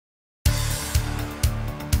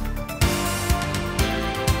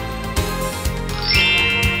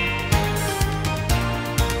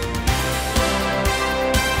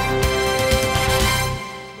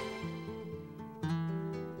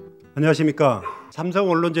안녕하십니까.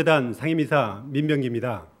 삼성언론재단 상임이사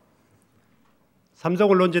민병기입니다.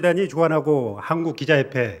 삼성언론재단이 주관하고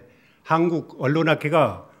한국기자협회,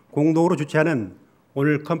 한국언론학회가 공동으로 주최하는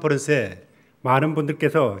오늘 컨퍼런스에 많은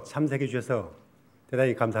분들께서 참석해 주셔서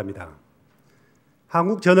대단히 감사합니다.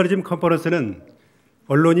 한국 저널리즘 컨퍼런스는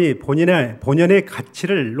언론이 본연의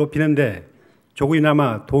가치를 높이는 데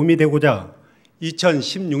조금이나마 도움이 되고자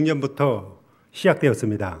 2016년부터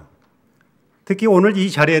시작되었습니다. 특히 오늘 이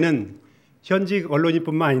자리에는 현직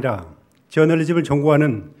언론인뿐만 아니라 저널리즘을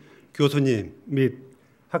전공하는 교수님 및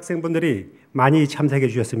학생분들이 많이 참석해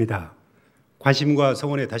주셨습니다. 관심과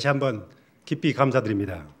성원에 다시 한번 깊이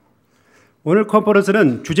감사드립니다. 오늘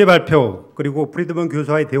컨퍼런스는 주제 발표 그리고 프리드먼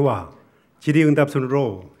교수와의 대화, 질의응답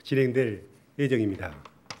순으로 진행될 예정입니다.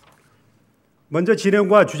 먼저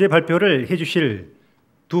진행과 주제 발표를 해주실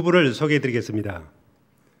두 분을 소개해 드리겠습니다.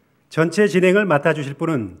 전체 진행을 맡아주실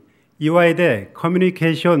분은 이화여대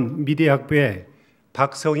커뮤니케이션 미디어 학부의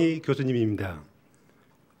박성희 교수님입니다.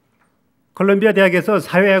 컬럼비아 대학에서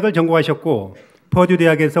사회학을 전공하셨고 퍼듀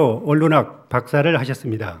대학에서 언론학 박사를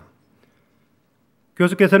하셨습니다.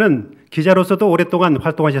 교수께서는 기자로서도 오랫동안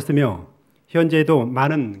활동하셨으며 현재에도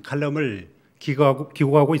많은 칼럼을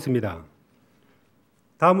기고하고 있습니다.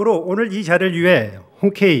 다음으로 오늘 이 자리를 위해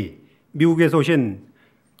홍케이 미국에서 오신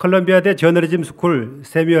컬럼비아대 저널리즘 스쿨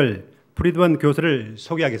세뮤얼 프리드먼 교수를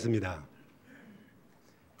소개하겠습니다.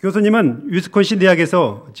 교수님은 위스콘신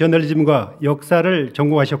대학에서 저널리즘과 역사를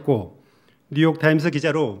전공하셨고 뉴욕타임스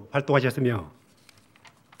기자로 활동하셨으며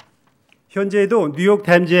현재에도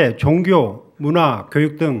뉴욕타임즈의 종교, 문화,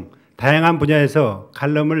 교육 등 다양한 분야에서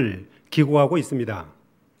칼럼을 기고하고 있습니다.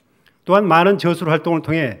 또한 많은 저술 활동을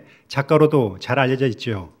통해 작가로도 잘 알려져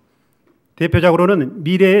있죠. 대표적으로는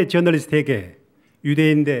미래의 저널리스트에게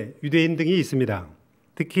유대인 등이 있습니다.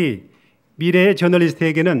 특히 미래의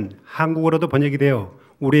저널리스트에게는 한국어로도 번역이 되어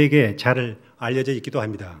우리에게 잘 알려져 있기도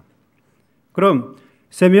합니다. 그럼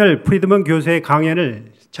세뮤얼 프리드먼 교수의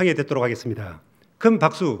강연을 청해 듣도록 하겠습니다. 큰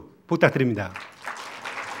박수 부탁드립니다.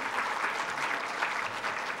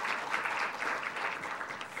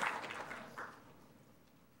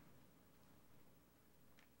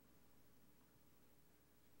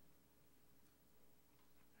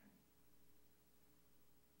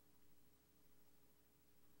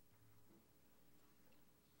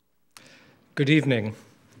 Good evening,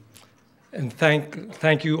 and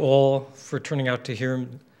thank you all for turning out to hear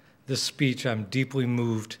this speech. I'm deeply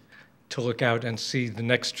moved to look out and see the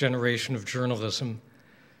next generation of journalism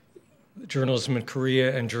in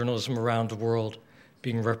Korea and journalism around the world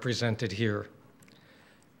being represented here.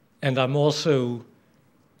 And I'm also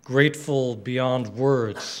grateful beyond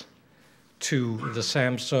words to the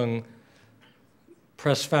Samsung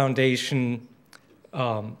Press Foundation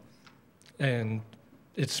and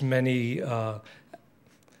its many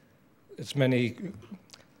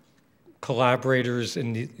collaborators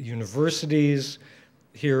in the universities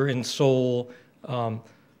here in Seoul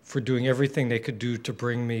for doing everything they could do to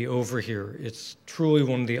bring me over here. It's truly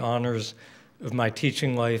one of the honors of my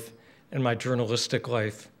teaching life and my journalistic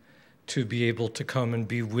life to be able to come and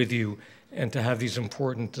be with you and to have these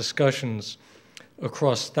important discussions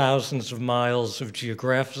across thousands of miles of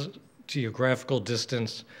geographical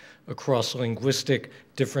distance, across linguistic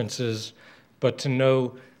differences, but to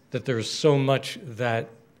know that there's so much that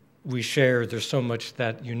we share, there's so much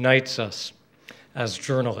that unites us as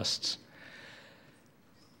journalists.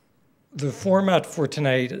 The format for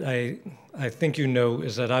tonight, I think you know,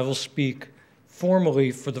 is that I will speak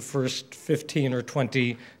formally for the first 15 or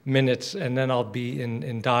 20 minutes, and then I'll be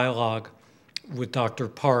in dialogue with Dr.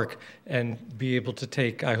 Park and be able to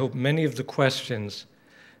take, I hope, many of the questions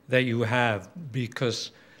that you have,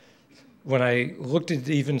 because when I looked at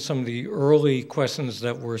even some of the early questions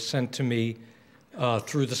that were sent to me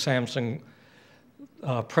through the Samsung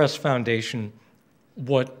Press Foundation,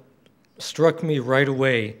 what struck me right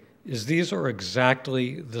away is these are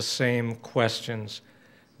exactly the same questions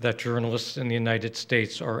that journalists in the United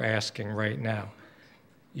States are asking right now.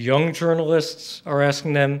 Young journalists are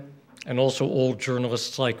asking them, and also old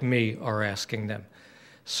journalists like me are asking them.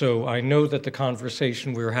 So I know that the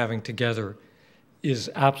conversation we're having together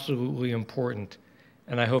is absolutely important,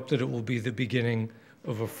 and I hope that it will be the beginning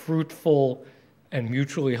of a fruitful and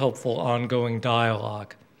mutually helpful ongoing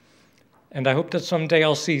dialogue. And I hope that someday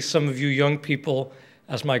I'll see some of you young people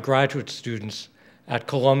as my graduate students at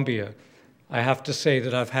Columbia. I have to say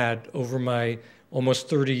that I've had, over my almost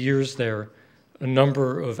 30 years there, a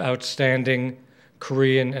number of outstanding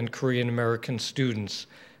Korean and Korean American students.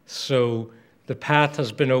 So the path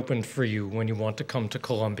has been opened for you when you want to come to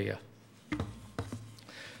Columbia.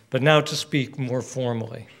 But now to speak more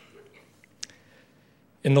formally.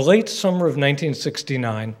 In the late summer of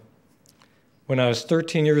 1969, when I was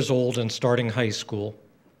 13 years old and starting high school,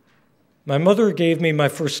 my mother gave me my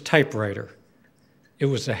first typewriter. It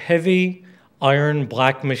was a heavy, iron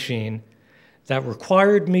black machine that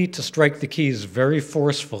required me to strike the keys very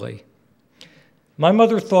forcefully. My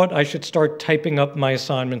mother thought I should start typing up my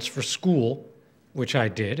assignments for school, which I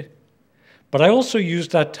did, but I also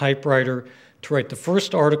used that typewriter to write the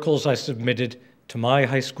first articles I submitted to my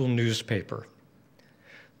high school newspaper.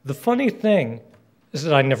 The funny thing is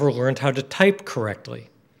that I never learned how to type correctly.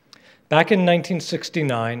 Back in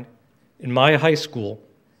 1969, in my high school,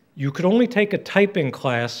 you could only take a typing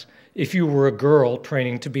class if you were a girl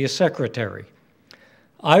training to be a secretary.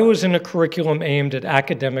 I was in a curriculum aimed at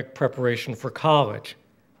academic preparation for college,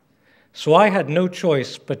 so I had no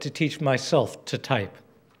choice but to teach myself to type.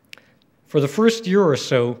 For the first year or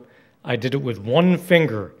so, I did it with one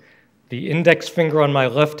finger, the index finger on my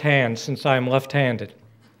left hand, since I am left-handed.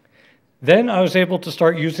 Then I was able to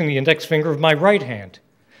start using the index finger of my right hand,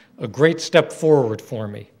 a great step forward for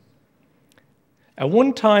me. At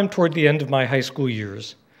one time toward the end of my high school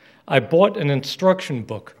years, I bought an instruction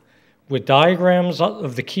book with diagrams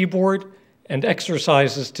of the keyboard and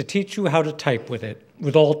exercises to teach you how to type with it,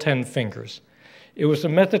 with all 10 fingers. It was a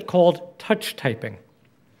method called touch typing.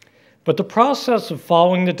 But the process of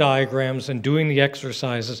following the diagrams and doing the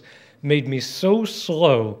exercises made me so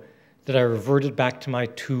slow that I reverted back to my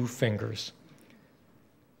 2 fingers.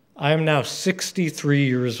 I am now 63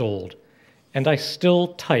 years old, and I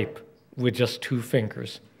still type with just 2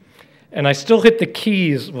 fingers. And I still hit the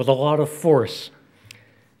keys with a lot of force.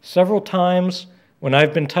 Several times when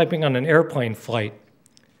I've been typing on an airplane flight,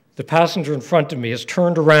 the passenger in front of me has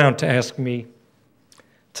turned around to ask me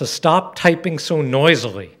to stop typing so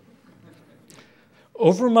noisily.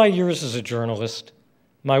 Over my years as a journalist,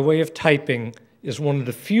 my way of typing is one of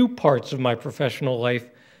the few parts of my professional life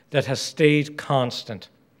that has stayed constant.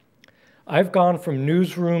 I've gone from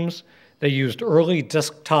newsrooms that used early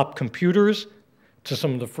desktop computers to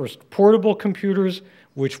some of the first portable computers,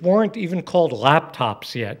 which weren't even called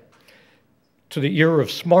laptops yet, to the era of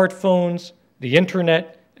smartphones, the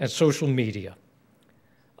internet, and social media.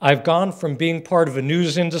 I've gone from being part of a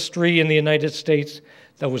news industry in the United States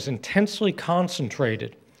that was intensely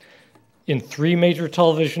concentrated in 3 major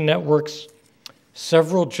television networks,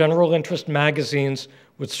 several general interest magazines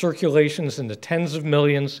with circulations in the tens of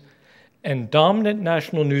millions, and dominant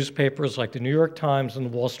national newspapers like the New York Times and the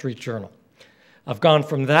Wall Street Journal. I've gone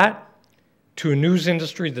from that to a news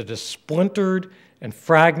industry that is splintered and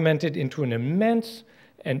fragmented into an immense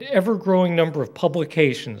and ever-growing number of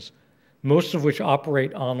publications, most of which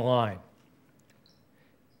operate online.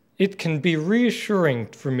 It can be reassuring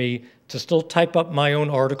for me to still type up my own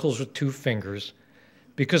articles with 2 fingers,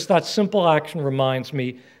 because that simple action reminds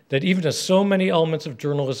me that even as so many elements of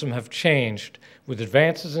journalism have changed with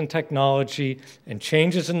advances in technology and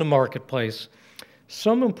changes in the marketplace,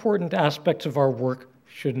 some important aspects of our work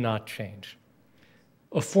should not change.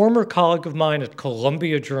 A former colleague of mine at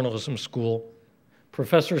Columbia Journalism School,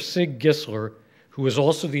 Professor Sig Gisler, who is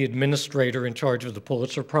also the administrator in charge of the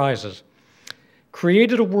Pulitzer Prizes,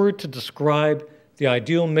 created a word to describe the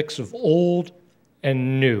ideal mix of old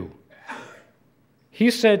and new. He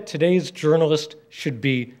said today's journalist should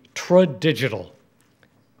be tradigital.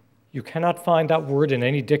 You cannot find that word in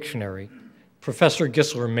any dictionary. Professor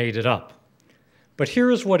Gisler made it up. But here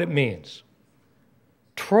is what it means.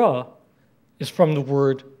 Tra is from the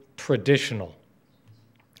word traditional.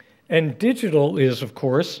 And digital is, of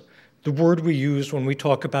course, the word we use when we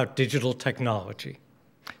talk about digital technology,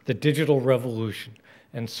 the digital revolution,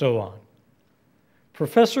 and so on.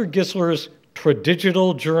 Professor Gisler's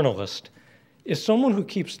tradigital journalist is someone who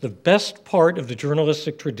keeps the best part of the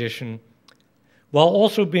journalistic tradition while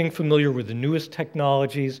also being familiar with the newest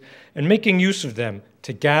technologies and making use of them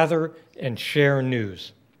to gather and share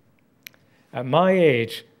news. At my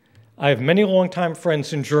age, I have many longtime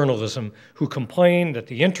friends in journalism who complain that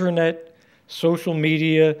the internet, social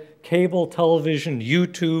media, cable television,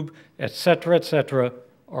 YouTube, etc.,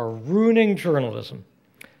 are ruining journalism.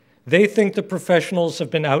 They think the professionals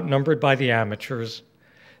have been outnumbered by the amateurs.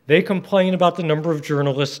 They complain about the number of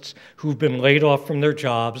journalists who've been laid off from their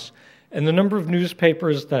jobs and the number of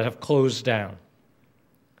newspapers that have closed down.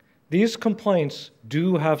 These complaints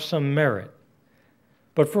do have some merit.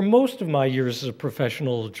 But for most of my years as a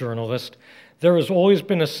professional journalist, there has always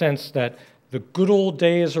been a sense that the good old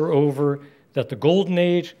days are over, that the golden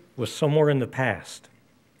age was somewhere in the past.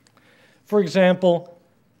 For example,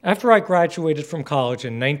 after I graduated from college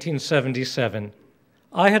in 1977,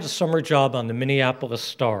 I had a summer job on the Minneapolis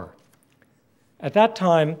Star. At that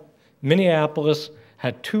time, Minneapolis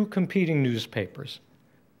had 2 competing newspapers,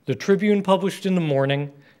 The Tribune published in the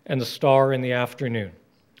morning and the Star in the afternoon.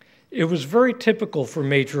 It was very typical for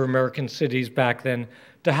major American cities back then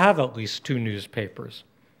to have at least 2 newspapers.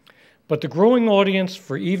 But the growing audience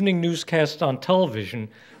for evening newscasts on television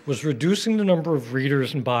was reducing the number of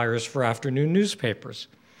readers and buyers for afternoon newspapers.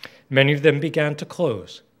 Many of them began to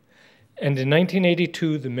close. And in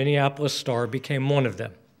 1982, the Minneapolis Star became one of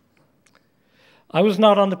them. I was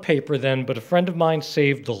not on the paper then, but a friend of mine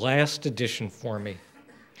saved the last edition for me.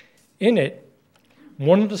 In it,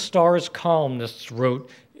 one of the Star's columnists wrote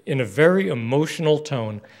in a very emotional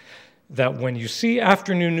tone that when you see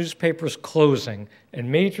afternoon newspapers closing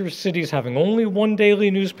and major cities having only one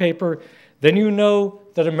daily newspaper, then you know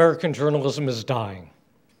that American journalism is dying.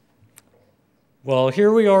 Well,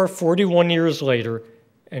 here we are 41 years later,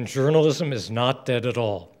 and journalism is not dead at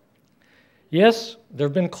all. Yes, there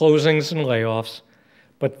have been closings and layoffs,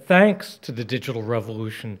 but thanks to the digital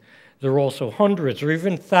revolution, there are also hundreds or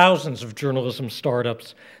even thousands of journalism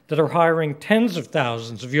startups that are hiring tens of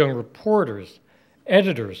thousands of young reporters,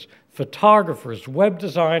 editors, photographers, web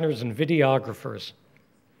designers, and videographers.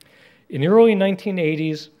 In the early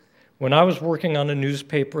 1980s, when I was working on a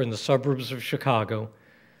newspaper in the suburbs of Chicago,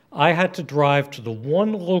 I had to drive to the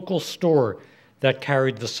one local store that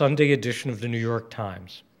carried the Sunday edition of the New York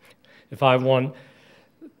Times if I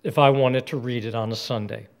wanted to read it on a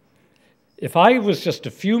Sunday. If I was just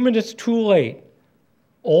a few minutes too late,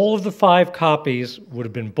 all of the 5 copies would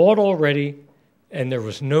have been bought already, and there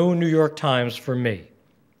was no New York Times for me.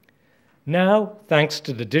 Now, thanks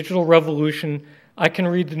to the digital revolution, I can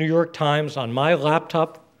read the New York Times on my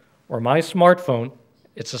laptop or my smartphone.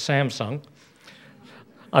 It's a Samsung.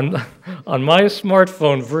 On my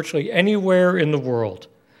smartphone virtually anywhere in the world.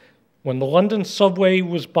 When the London subway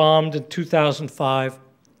was bombed in 2005,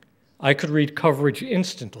 I could read coverage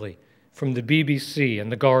instantly from the BBC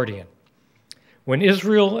and The Guardian. When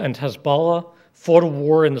Israel and Hezbollah fought a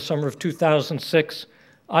war in the summer of 2006,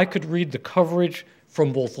 I could read the coverage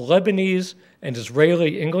from both Lebanese and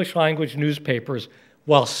Israeli English-language newspapers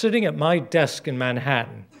while sitting at my desk in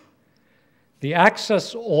Manhattan. The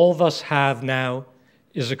access all of us have now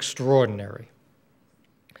is extraordinary.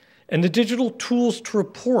 And the digital tools to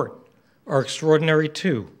report are extraordinary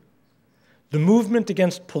too. The movement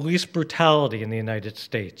against police brutality in the United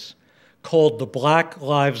States, called the Black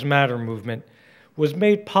Lives Matter movement, was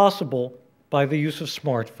made possible by the use of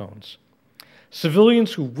smartphones.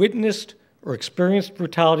 Civilians who witnessed or experienced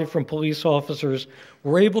brutality from police officers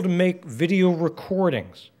were able to make video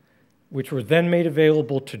recordings, which were then made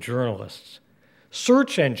available to journalists.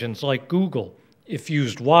 Search engines like Google, if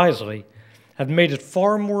used wisely, have made it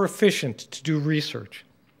far more efficient to do research.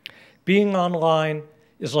 Being online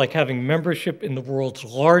is like having membership in the world's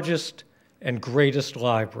largest and greatest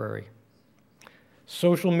library.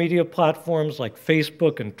 Social media platforms like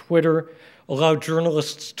Facebook and Twitter allow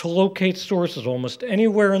journalists to locate sources almost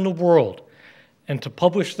anywhere in the world and to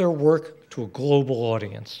publish their work to a global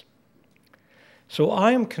audience. So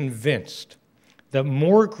I am convinced that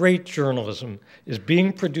more great journalism is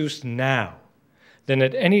being produced now than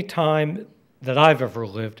at any time that I've ever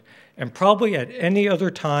lived, and probably at any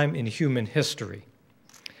other time in human history.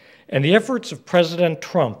 And the efforts of President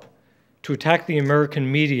Trump to attack the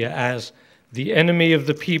American media as the enemy of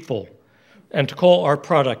the people and to call our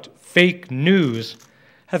product fake news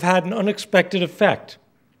have had an unexpected effect.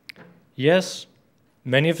 Yes,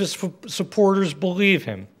 many of his supporters believe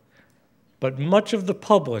him, but much of the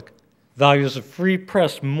public values a free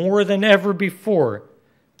press more than ever before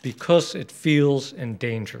because it feels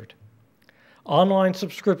endangered. Online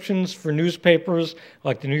subscriptions for newspapers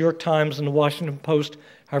like the New York Times and the Washington Post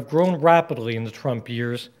have grown rapidly in the Trump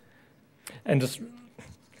years, and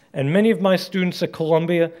many of my students at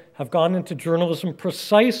Columbia have gone into journalism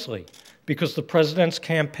precisely because the president's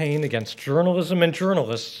campaign against journalism and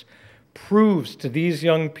journalists proves to these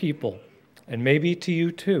young people, and maybe to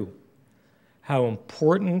you too, how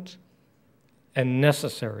important and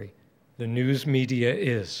necessary the news media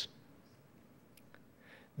is.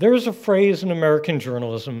 There is a phrase in American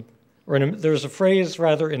journalism, there's a phrase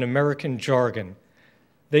rather in American jargon,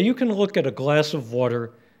 that you can look at a glass of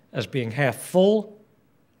water as being half full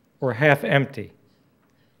or half empty.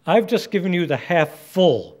 I've just given you the half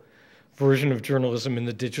full version of journalism in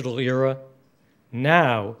the digital era.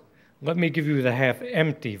 Now, let me give you the half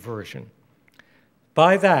empty version.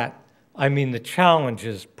 By that, I mean the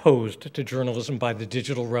challenges posed to journalism by the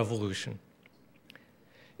digital revolution.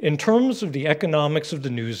 In terms of the economics of the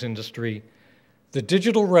news industry, the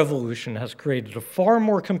digital revolution has created a far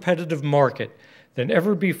more competitive market than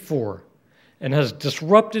ever before and has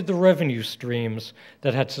disrupted the revenue streams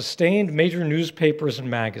that had sustained major newspapers and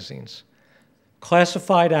magazines.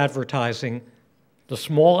 classified advertising, the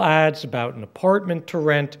small ads about an apartment to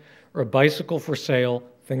rent or a bicycle for sale,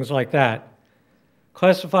 things like that,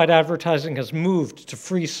 classified advertising has moved to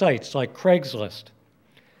free sites like Craigslist.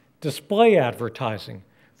 Display advertising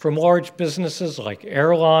from large businesses like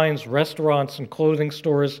airlines, restaurants, and clothing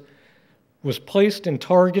stores was placed in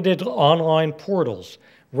targeted online portals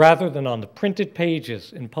rather than on the printed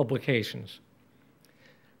pages in publications.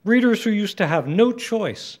 Readers who used to have no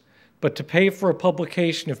choice but to pay for a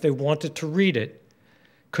publication if they wanted to read it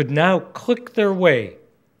could now click their way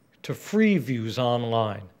to free views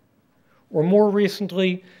online. Or more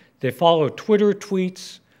recently, they follow Twitter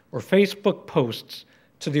tweets or Facebook posts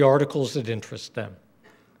to the articles that interest them.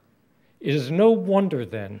 It is no wonder,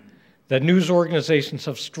 then, that news organizations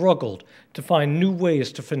have struggled to find new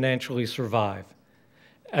ways to financially survive.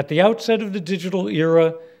 At the outset of the digital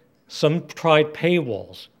era, some tried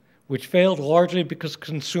paywalls, which failed largely because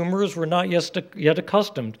consumers were not yet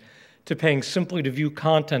accustomed to paying simply to view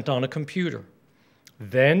content on a computer.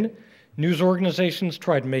 Then, news organizations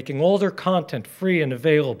tried making all their content free and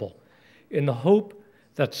available in the hope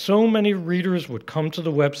that so many readers would come to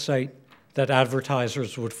the website that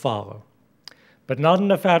advertisers would follow. But not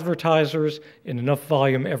enough advertisers in enough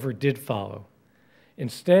volume ever did follow.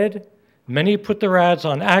 Instead, many put their ads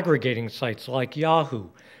on aggregating sites like Yahoo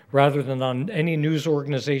rather than on any news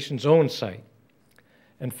organization's own site.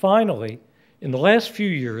 And finally, in the last few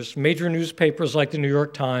years, major newspapers like the New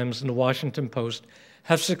York Times and the Washington Post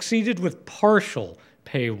have succeeded with partial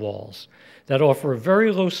paywalls that offer a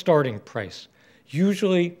very low starting price,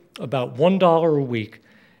 usually about $1 a week,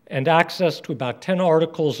 and access to about 10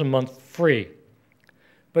 articles a month free.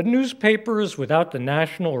 But newspapers without the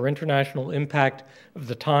national or international impact of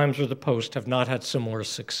the Times or the Post have not had similar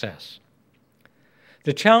success.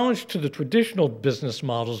 The challenge to the traditional business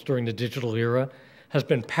models during the digital era has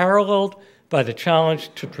been paralleled by the challenge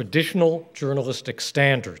to traditional journalistic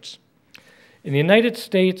standards. In the United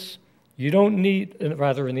States, you need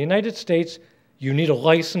a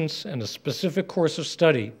license and a specific course of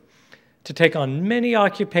study to take on many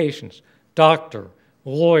occupations: doctor,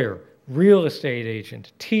 lawyer, real estate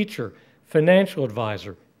agent, teacher, financial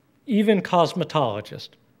advisor, even cosmetologist.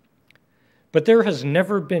 But there has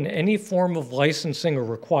never been any form of licensing or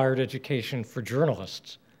required education for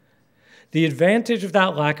journalists. The advantage of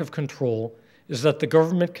that lack of control is that the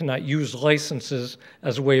government cannot use licenses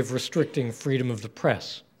as a way of restricting freedom of the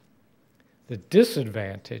press. The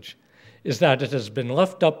disadvantage is that it has been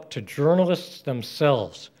left up to journalists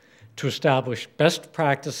themselves to establish best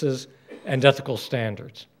practices and ethical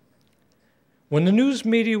standards. When the news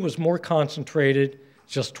media was more concentrated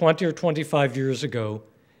just 20 or 25 years ago,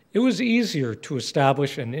 it was easier to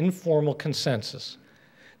establish an informal consensus.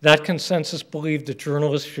 That consensus believed that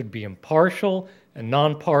journalists should be impartial and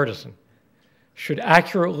nonpartisan, should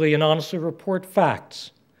accurately and honestly report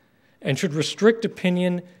facts, and should restrict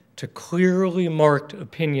opinion to clearly marked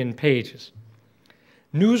opinion pages.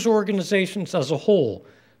 News organizations as a whole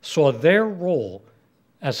saw their role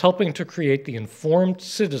as helping to create the informed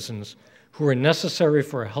citizens who are necessary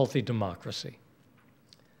for a healthy democracy.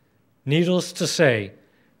 Needless to say,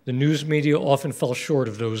 the news media often fell short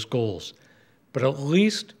of those goals, but at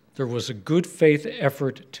least there was a good faith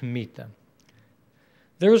effort to meet them.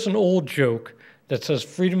 There's an old joke that says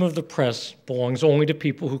freedom of the press belongs only to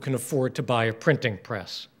people who can afford to buy a printing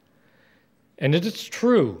press. And it is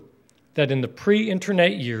true that in the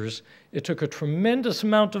pre-internet years, it took a tremendous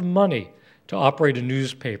amount of money to operate a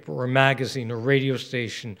newspaper or magazine or radio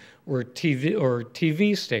station or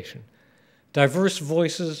TV station. Diverse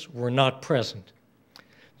voices were not present.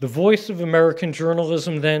 The voice of American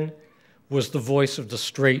journalism then was the voice of the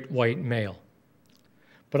straight white male.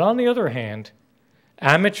 But on the other hand,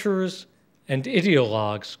 amateurs and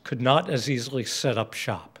ideologues could not as easily set up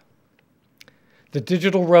shop. The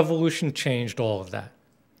digital revolution changed all of that.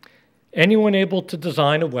 Anyone able to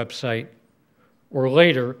design a website, or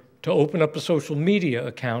later to open up a social media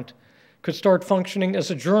account, could start functioning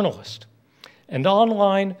as a journalist. And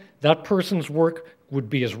online, that person's work would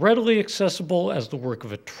be as readily accessible as the work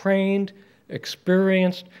of a trained,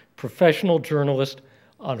 experienced, professional journalist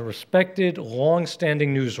on a respected,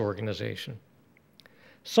 long-standing news organization.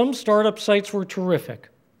 Some startup sites were terrific.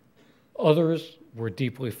 Others were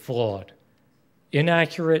deeply flawed,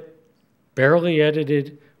 inaccurate, barely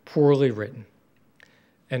edited, poorly written.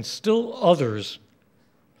 And still others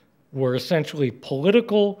were essentially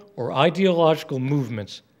political or ideological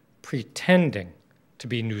movements pretending to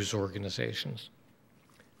be news organizations.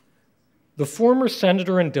 The former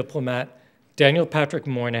senator and diplomat Daniel Patrick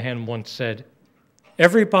Moynihan once said,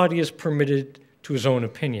 "Everybody is permitted to his own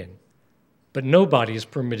opinion, but nobody is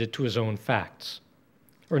permitted to his own facts.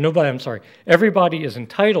 Everybody is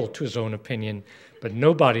entitled to his own opinion, but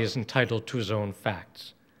nobody is entitled to his own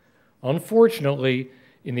facts. Unfortunately,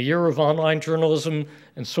 in the era of online journalism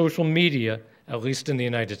and social media, at least in the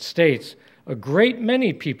United States, a great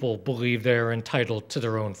many people believe they are entitled to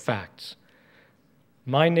their own facts.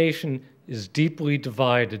 My nation is deeply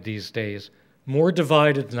divided these days, more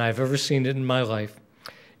divided than I've ever seen it in my life,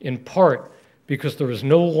 in part because there is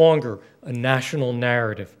no longer a national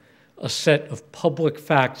narrative, a set of public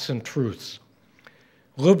facts and truths.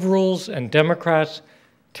 Liberals and Democrats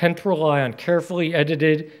tend to rely on carefully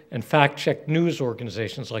edited and fact-checked news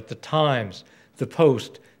organizations like The Times, The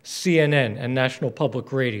Post, CNN, and National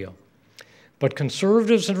Public Radio. But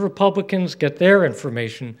conservatives and Republicans get their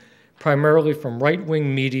information primarily from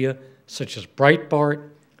right-wing media such as Breitbart,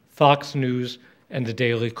 Fox News, and The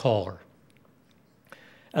Daily Caller.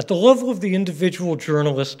 At the level of the individual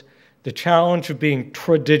journalist, the challenge of being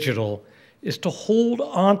tradigital is to hold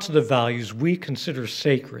on to the values we consider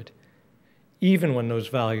sacred, even when those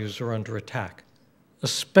values are under attack,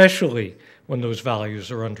 especially when those values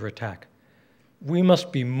are under attack. We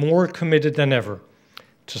must be more committed than ever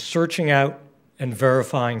to searching out and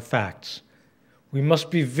verifying facts. We must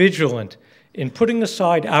be vigilant in putting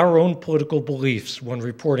aside our own political beliefs when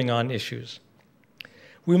reporting on issues.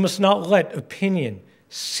 We must not let opinion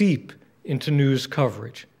seep into news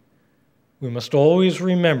coverage. We must always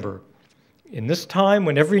remember, in this time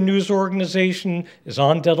when every news organization is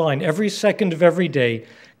on deadline every second of every day,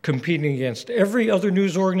 competing against every other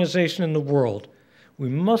news organization in the world, we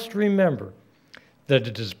must remember that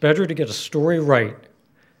it is better to get a story right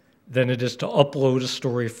than it is to upload a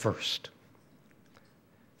story first.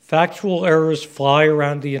 Factual errors fly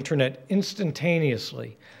around the internet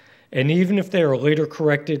instantaneously, and even if they are later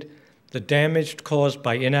corrected, the damage caused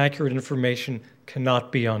by inaccurate information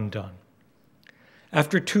cannot be undone.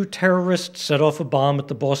 After 2 terrorists set off a bomb at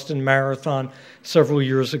the Boston Marathon several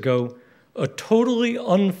years ago, a totally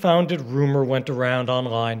unfounded rumor went around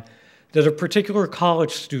online that a particular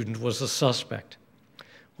college student was the suspect.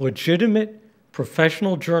 Legitimate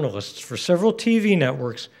professional journalists for several TV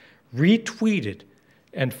networks retweeted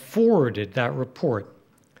and forwarded that report,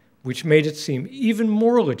 which made it seem even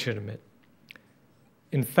more legitimate.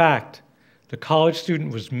 In fact, the college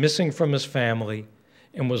student was missing from his family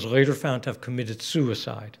and was later found to have committed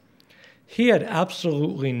suicide. He had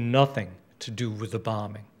absolutely nothing to do with the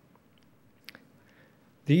bombing.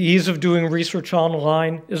 The ease of doing research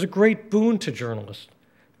online is a great boon to journalists,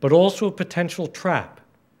 but also a potential trap.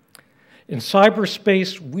 In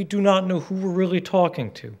cyberspace, we do not know who we're really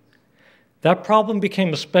talking to. That problem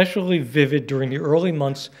became especially vivid during the early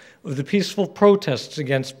months of the peaceful protests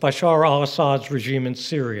against Bashar al-Assad's regime in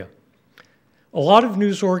Syria. A lot of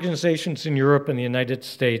news organizations in Europe and the United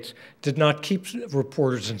States did not keep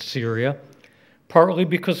reporters in Syria, partly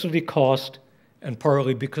because of the cost and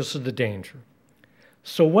partly because of the danger.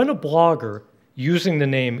 So when a blogger using the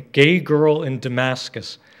name Gay Girl in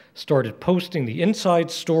Damascus started posting the inside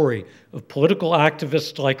story of political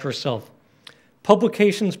activists like herself,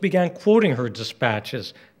 publications began quoting her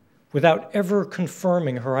dispatches without ever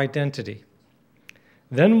confirming her identity.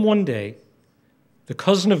 Then one day, the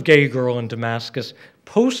cousin of Gay Girl in Damascus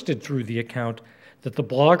posted through the account that the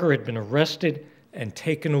blogger had been arrested and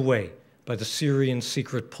taken away by the Syrian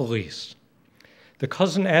secret police. The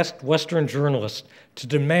cousin asked Western journalists to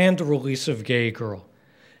demand the release of Gay Girl,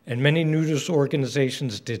 and many news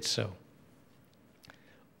organizations did so.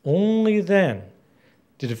 Only then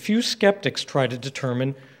did a few skeptics try to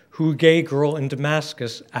determine who Gay Girl in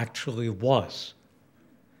Damascus actually was.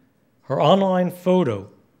 Her online photo,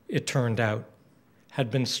 it turned out, had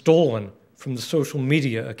been stolen from the social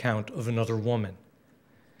media account of another woman.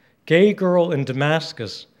 Gay Girl in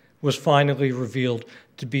Damascus was finally revealed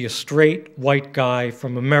to be a straight white guy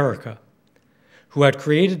from America who had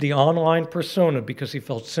created the online persona because he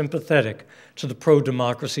felt sympathetic to the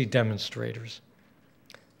pro-democracy demonstrators.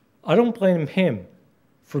 I don't blame him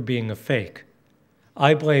for being a fake.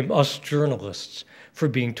 I blame us journalists for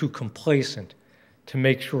being too complacent to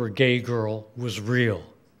make sure Gay Girl was real.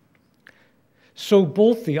 So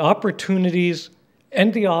both the opportunities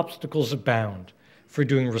and the obstacles abound for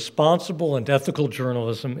doing responsible and ethical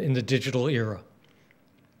journalism in the digital era.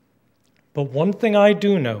 But one thing I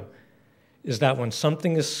do know is that when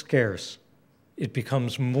something is scarce, it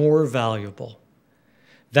becomes more valuable.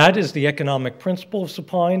 That is the economic principle of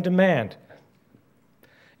supply and demand.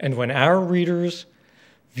 And when our readers,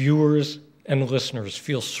 viewers, and listeners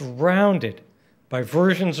feel surrounded by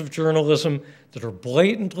versions of journalism that are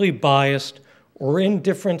blatantly biased or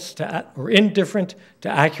indifferent to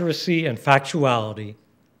accuracy and factuality,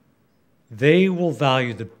 They will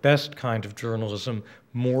value the best kind of journalism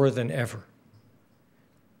more than ever.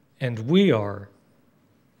 And we are,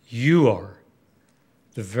 you are,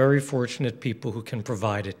 the very fortunate people who can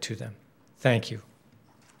provide it to them. Thank you.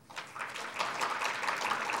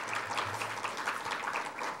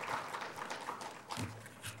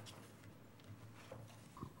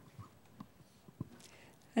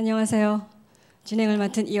 안녕하세요. 진행을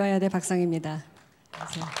맡은 이화여대 박상입니다.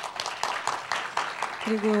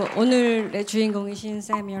 그리고 오늘의 주인공이신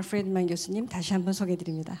세미얼 프리드먼 교수님 다시 한번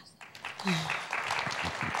소개해드립니다.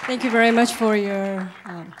 Thank you very much for your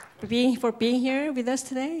being here with us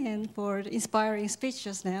today and for the inspiring speech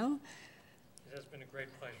just now. It has been a great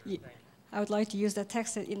pleasure. Thank you. I would like to use that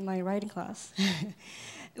text in my writing class.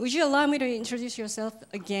 Would you allow me to introduce yourself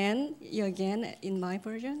again, in my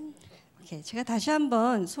version? Okay, 제가 다시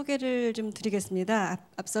한번 소개를 좀 드리겠습니다.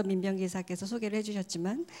 앞서 민병 기사께서 소개를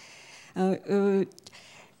해주셨지만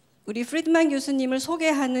우리 프리드먼 교수님을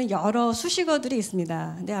소개하는 여러 수식어들이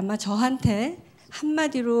있습니다. 근데 아마 저한테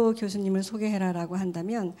한마디로 교수님을 소개해라라고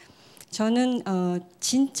한다면 저는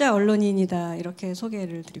진짜 언론인이다 이렇게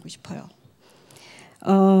소개를 드리고 싶어요.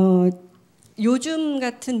 요즘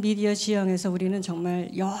같은 미디어 지형에서 우리는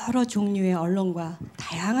정말 여러 종류의 언론과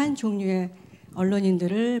다양한 종류의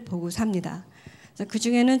언론인들을 보고 삽니다. 그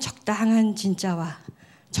중에는 적당한 진짜와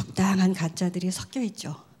적당한 가짜들이 섞여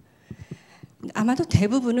있죠. 아마도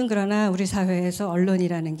대부분은 그러나 우리 사회에서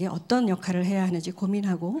언론이라는 게 어떤 역할을 해야 하는지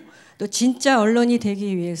고민하고 또 진짜 언론이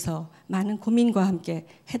되기 위해서 많은 고민과 함께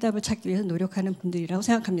해답을 찾기 위해서 노력하는 분들이라고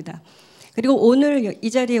생각합니다. 그리고 오늘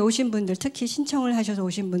이 자리에 오신 분들, 특히 신청을 하셔서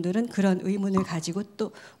오신 분들은 그런 의문을 가지고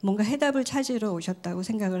또 뭔가 해답을 찾으러 오셨다고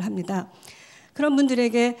생각을 합니다. 그런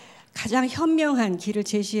분들에게 가장 현명한 길을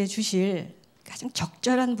제시해 주실 가장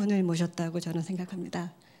적절한 분을 모셨다고 저는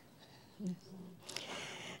생각합니다.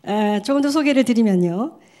 조금 더 소개를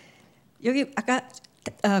드리면요. 여기 아까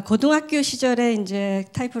고등학교 시절에 이제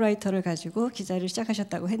타이프라이터를 가지고 기자를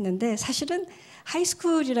시작하셨다고 했는데 사실은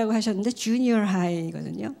하이스쿨이라고 하셨는데 주니어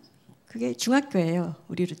하이거든요. 그게 중학교예요.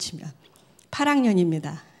 우리로 치면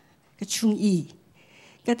 8학년입니다. 중2.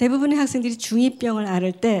 그러니까 대부분의 학생들이 중2병을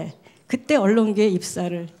앓을 때 그때 언론계에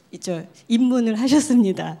입문을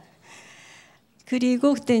하셨습니다.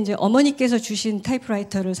 그리고 그때 이제 어머니께서 주신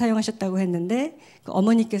타이프라이터를 사용하셨다고 했는데 그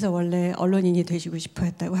어머니께서 원래 언론인이 되시고 싶어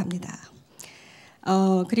했다고 합니다.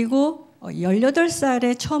 그리고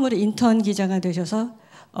 18살에 처음으로 인턴 기자가 되셔서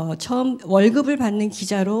처음 월급을 받는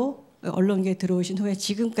기자로 언론계에 들어오신 후에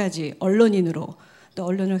지금까지 언론인으로 또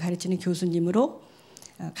언론을 가르치는 교수님으로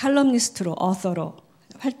칼럼니스트로 어서로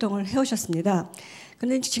활동을 해오셨습니다.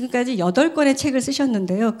 그런데 지금까지 8권의 책을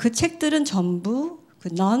쓰셨는데요. 그 책들은 전부 그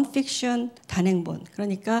non-fiction 단행본,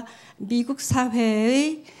 그러니까 미국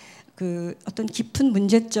사회의 그 어떤 깊은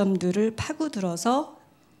문제점들을 파고들어서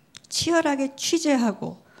치열하게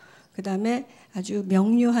취재하고 그 다음에 아주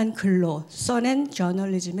명료한 글로 써낸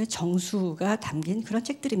저널리즘의 정수가 담긴 그런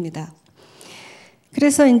책들입니다.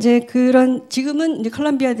 그래서 이제 지금은 이제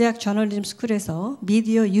컬럼비아 대학 저널리즘 스쿨에서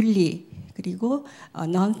미디어 윤리 그리고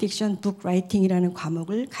non-fiction book writing이라는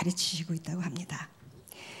과목을 가르치시고 있다고 합니다.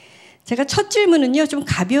 제가 첫 질문은요, 좀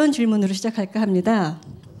가벼운 질문으로 시작할까 합니다.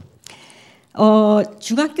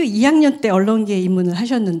 중학교 2학년 때 언론계에 입문을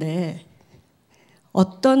하셨는데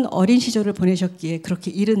어떤 어린 시절을 보내셨기에 그렇게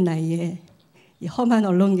이른 나이에 이 험한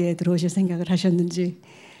언론계에 들어오실 생각을 하셨는지,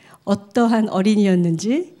 어떠한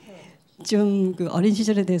어린이였는지 좀 그 어린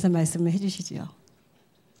시절에 대해서 말씀을 해주시지요.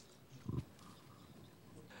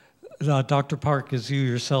 Dr. Park, as you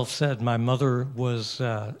yourself said, my mother was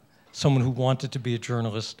someone who wanted to be a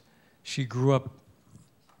journalist. She grew up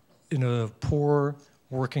in a poor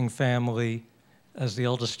working family as the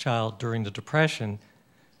eldest child during the Depression.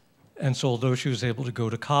 And so although she was able to go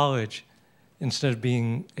to college, instead of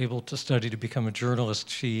being able to study to become a journalist,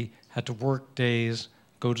 she had to work days,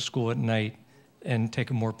 go to school at night, and take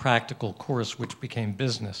a more practical course, which became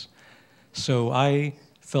business. So I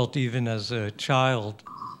felt even as a child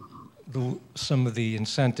some of the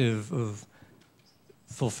incentive of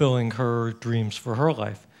fulfilling her dreams for her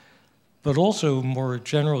life. But also, more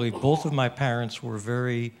generally, both of my parents were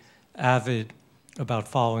very avid about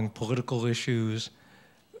following political issues.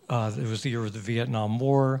 It was the year of the Vietnam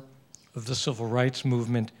War, of the Civil Rights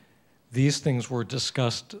Movement. These things were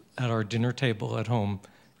discussed at our dinner table at home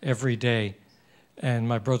every day. And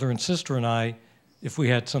my brother and sister and I, if we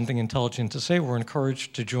had something intelligent to say, were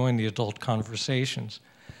encouraged to join the adult conversations.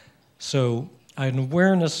 So I had an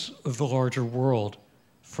awareness of the larger world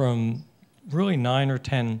from really 9 or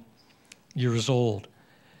 10 years old.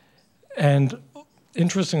 And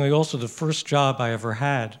interestingly, also, the first job I ever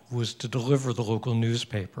had was to deliver the local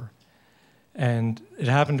newspaper. And it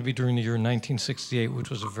happened to be during the year 1968, which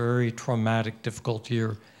was a very traumatic, difficult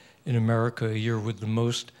year in America, a year with the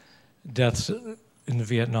most deaths in the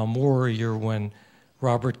Vietnam War, a year when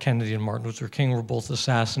Robert Kennedy and Martin Luther King were both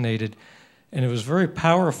assassinated. And it was very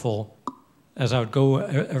powerful, as I would go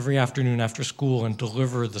every afternoon after school and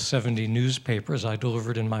deliver the 70 newspapers I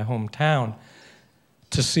delivered in my hometown,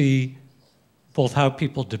 to see both how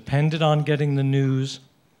people depended on getting the news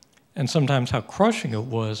and sometimes how crushing it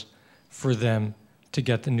was for them to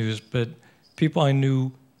get the news. But people I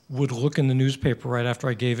knew would look in the newspaper right after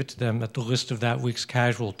I gave it to them at the list of that week's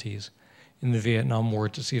casualties in the Vietnam War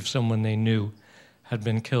to see if someone they knew had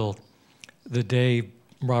been killed. The day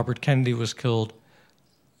Robert Kennedy was killed,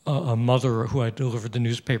 a mother who I delivered the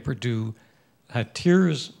newspaper to had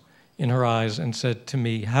tears in her eyes and said to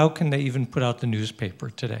me, how can they even put out the newspaper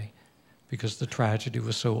today? Because the tragedy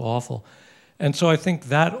was so awful. And so I think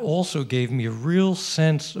that also gave me a real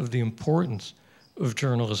sense of the importance of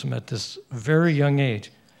journalism at this very young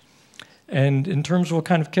age. And in terms of what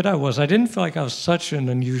kind of kid I was, I didn't feel like I was such an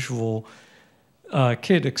unusual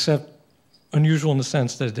kid, except unusual in the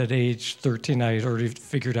sense that at age 13, I had already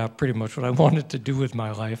figured out pretty much what I wanted to do with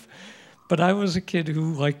my life. But I was a kid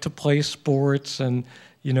who liked to play sports and,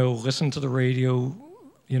 listen to the radio,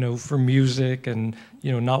 for music and,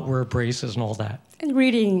 not wear braces and all that. And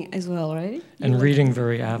reading as well, right? And reading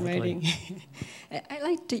very avidly. Reading. I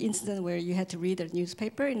liked the incident where you had to read a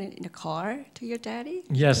newspaper in a car to your daddy.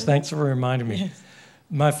 Yes, thanks for reminding me. Yes.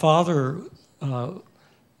 My father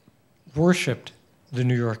worshipped the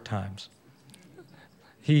New York Times.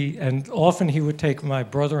 And often he would take my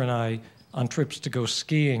brother and I on trips to go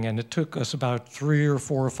skiing, and it took us about 3 or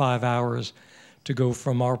 4 or 5 hours to go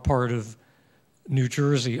from our part of New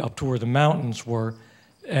Jersey up to where the mountains were.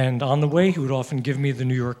 And on the way, he would often give me the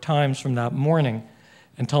New York Times from that morning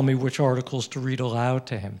and tell me which articles to read aloud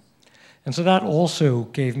to him. And so that also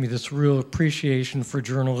gave me this real appreciation for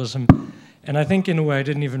journalism. And I think in a way I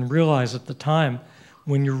didn't even realize at the time,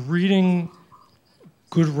 when you're reading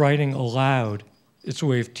good writing aloud, it's a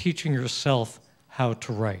way of teaching yourself how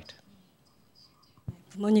to write.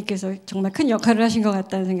 부모님께서 정말 큰 역할을 하신 것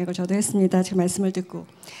같다는 생각을 저도 했습니다. 지금 말씀을 듣고.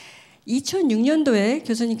 2006년도에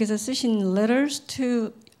교수님께서 쓰신 Letters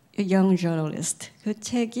to a Young Journalist, 그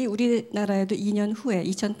책이 우리나라에도 2년 후에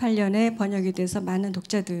 2008년에 번역이 돼서 많은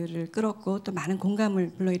독자들을 끌었고 또 많은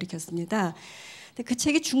공감을 불러일으켰습니다. 근데 그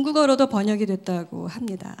책이 중국어로도 번역이 됐다고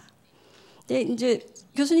합니다. 근데 이제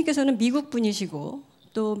교수님께서는 미국 분이시고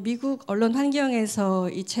또 미국 언론 환경에서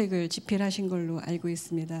이 책을 집필하신 걸로 알고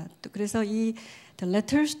있습니다. 또 그래서 이 The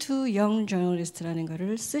Letters to Young Journalist라는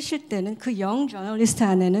거를 쓰실 때는 그 Young Journalist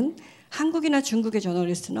안에는 한국이나 중국의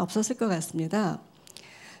저널리스트는 없었을 것 같습니다.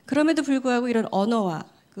 그럼에도 불구하고 이런 언어와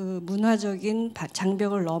그 문화적인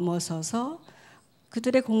장벽을 넘어서서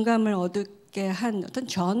그들의 공감을 얻게 한 어떤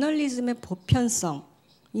저널리즘의 보편성이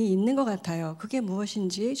있는 것 같아요. 그게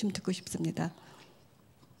무엇인지 좀 듣고 싶습니다.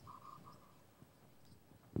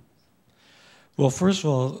 Well, first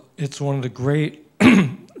of all, it's one of the great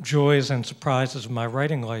joys and surprises of my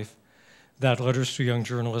writing life that Letters to a Young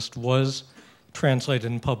Journalist was translated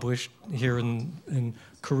and published here in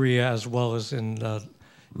Korea as well as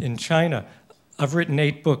in China. I've written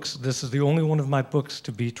 8 books. This is the only one of my books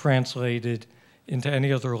to be translated into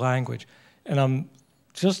any other language. And I'm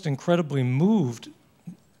just incredibly moved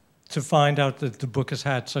to find out that the book has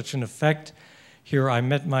had such an effect here. I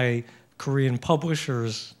met my Korean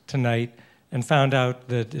publishers tonight and found out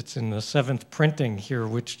that it's in the 7th printing here,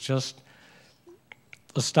 which just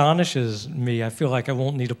astonishes me. I feel like I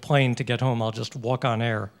won't need a plane to get home. I'll just walk on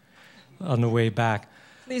air on the way back.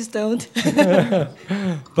 Please don't.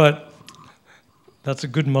 But that's a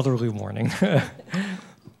good motherly warning.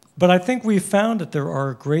 But I think we found that there are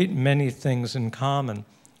a great many things in common.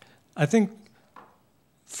 I think,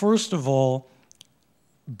 first of all,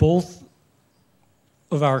 both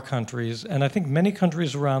of our countries, and I think many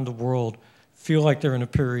countries around the world, feel like they're in a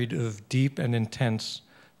period of deep and intense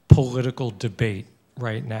political debate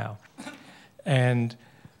right now. And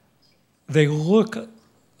they look,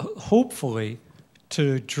 hopefully,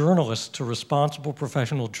 to journalists, to responsible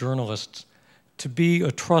professional journalists, to be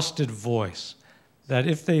a trusted voice. That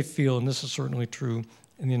if they feel, and this is certainly true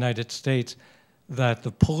in the United States, that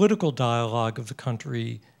the political dialogue of the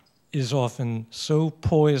country is often so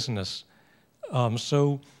poisonous,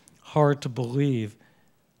 so hard to believe,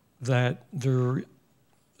 that there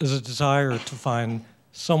is a desire to find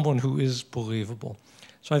someone who is believable.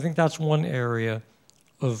 So I think that's one area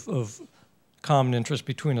of common interest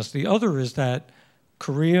between us. The other is that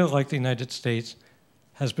Korea, like the United States,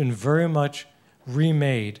 has been very much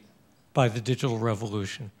remade by the digital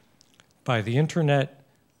revolution, by the internet,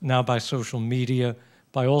 now by social media,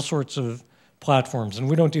 by all sorts of platforms, and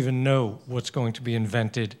we don't even know what's going to be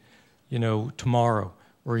invented, tomorrow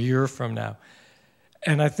or a year from now.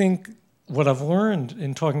 And I think what I've learned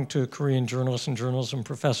in talking to Korean journalists and journalism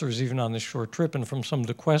professors, even on this short trip, and from some of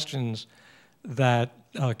the questions that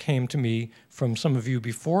came to me from some of you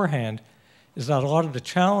beforehand, is that a lot of the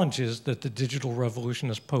challenges that the digital revolution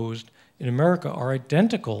has posed in America are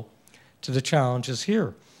identical to the challenges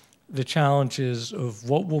here. The challenges of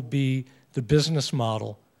what will be the business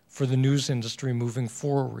model for the news industry moving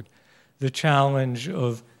forward. The challenge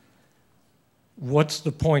of what's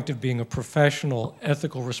the point of being a professional,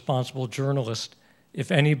 ethical, responsible journalist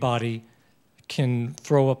if anybody can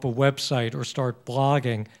throw up a website or start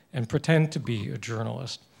blogging and pretend to be a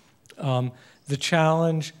journalist. The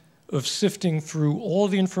challenge of sifting through all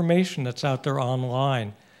the information that's out there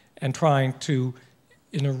online and trying to,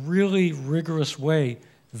 in a really rigorous way,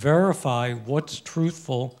 verify what's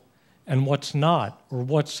truthful and what's not, or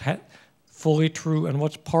what's fully true and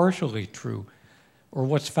what's partially true, or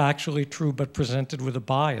what's factually true but presented with a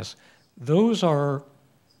bias. Those are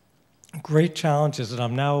great challenges that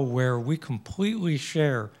I'm now aware we completely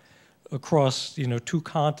share across two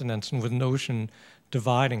continents and with an ocean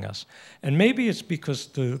dividing us. And maybe it's because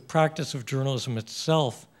the practice of journalism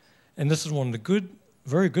itself, and this is one of the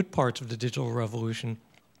very good parts of the digital revolution,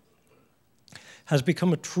 has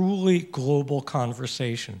become a truly global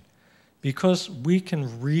conversation. Because we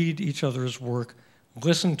can read each other's work,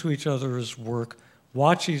 listen to each other's work,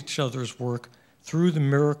 watch each other's work through the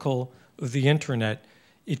miracle of the internet,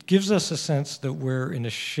 it gives us a sense that we're in a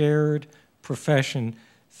shared profession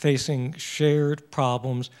facing shared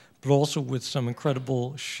problems, but also with some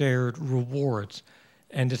incredible shared rewards.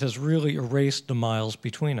 And it has really erased the miles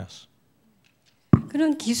between us.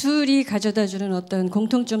 그런 기술이 가져다주는 어떤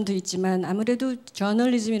공통점도 있지만 아무래도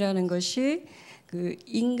저널리즘이라는 것이 그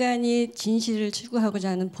인간이 진실을 추구하고자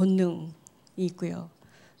하는 본능이 있고요.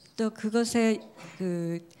 또 그것을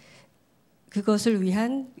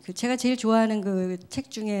위한 제가 제일 좋아하는 그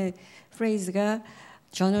책 중에 프레이즈가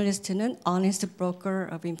저널리스트는 honest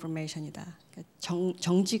broker of information이다.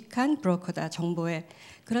 정직한 브로커다, 정보의.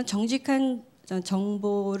 그런 정직한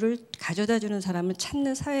정보를 가져다주는 사람을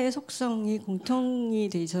찾는 사회의 속성이 공통이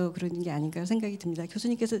돼서 그런 게 아닌가 생각이 듭니다.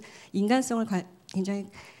 교수님께서 인간성을 굉장히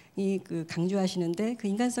강조하시는데 그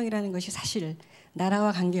인간성이라는 것이 사실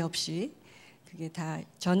나라와 관계없이 그게 다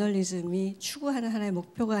저널리즘이 추구하는 하나의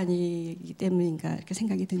목표가 아니기 때문인가 이렇게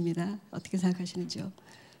생각이 듭니다. 어떻게 생각하시는지요?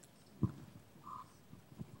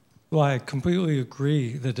 Well, I completely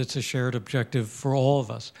agree that it's a shared objective for all of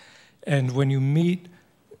us. And when you meet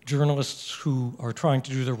journalists who are trying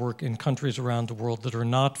to do their work in countries around the world that are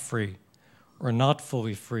not free or not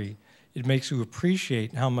fully free, it makes you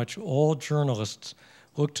appreciate how much all journalists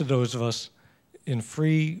look to those of us in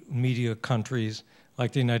free media countries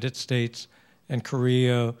like the United States and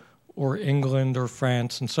Korea or England or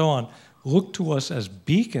France and so on, look to us as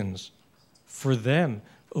beacons for them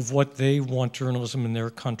of what they want journalism in their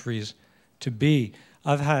countries to be.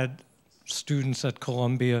 I've had students at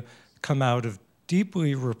Columbia come out of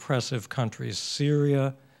deeply repressive countries,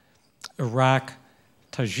 Syria, Iraq,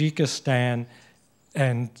 Tajikistan,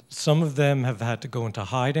 and some of them have had to go into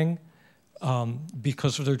hiding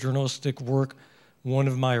because of their journalistic work. One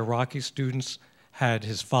of my Iraqi students had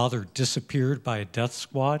his father disappeared by a death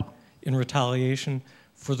squad in retaliation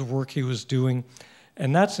for the work he was doing.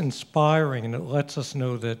 And that's inspiring, and it lets us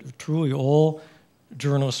know that truly all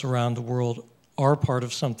journalists around the world are part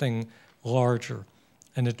of something larger.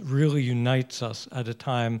 And it really unites us at a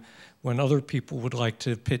time when other people would like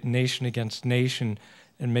to pit nation against nation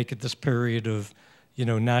and make it this period of,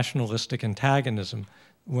 nationalistic antagonism,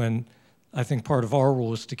 when I think part of our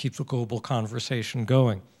role is to keep the global conversation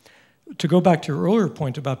going. To go back to your earlier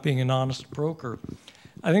point about being an honest broker,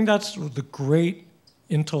 I think that's the great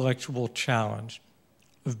intellectual challenge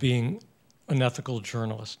of being an ethical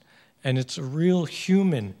journalist. And it's a real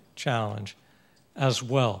human challenge as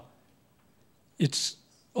well. It's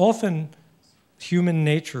often human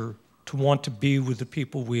nature to want to be with the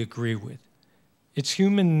people we agree with. It's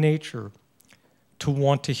human nature to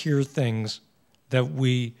want to hear things that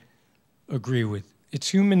we agree with. It's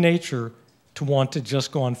human nature to want to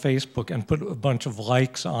just go on Facebook and put a bunch of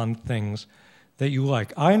likes on things that you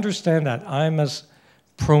like. I understand that. I'm as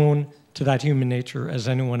prone to that human nature as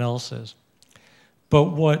anyone else is.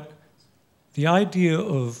 But what the idea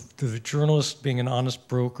of the journalist being an honest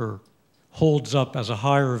broker holds up as a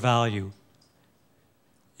higher value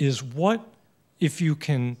is what if you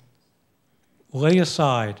can lay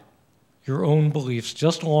aside your own beliefs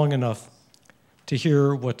just long enough to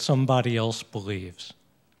hear what somebody else believes.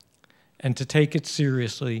 and to take it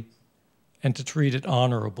seriously and to treat it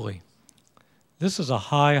honorably. This is a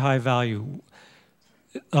high, high value.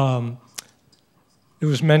 It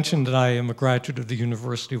was mentioned that I am a graduate of the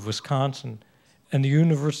University of Wisconsin, and the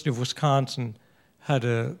University of Wisconsin had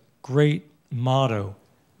a great motto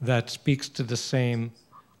that speaks to the same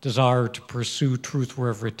desire to pursue truth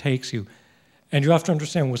wherever it takes you. And you have to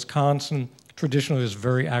understand, Wisconsin traditionally is a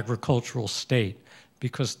very agricultural state,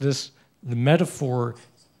 because the metaphor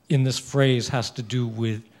in this phrase has to do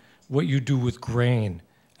with what you do with grain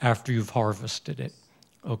after you've harvested it,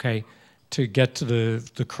 okay? To get to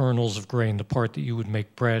the kernels of grain, the part that you would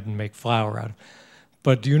make bread and make flour out of.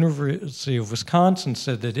 But the University of Wisconsin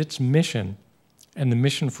said that its mission, and the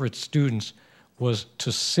mission for its students, was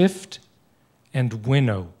to sift and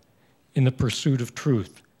winnow in the pursuit of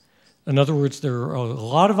truth. In other words, there are a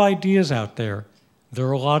lot of ideas out there. There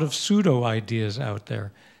are a lot of pseudo-ideas out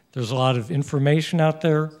there. There's a lot of information out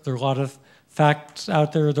there. There are a lot of facts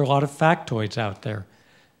out there. There are a lot of factoids out there.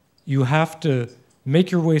 You have to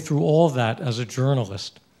make your way through all that as a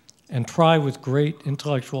journalist and try with great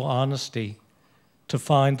intellectual honesty to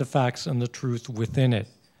find the facts and the truth within it,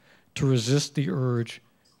 to resist the urge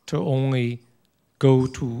to only go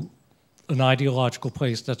to an ideological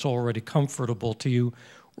place that's already comfortable to you,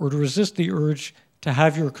 or to resist the urge to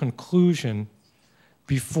have your conclusion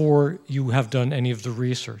before you have done any of the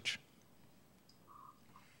research.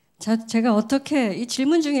 제가 어떻게, 이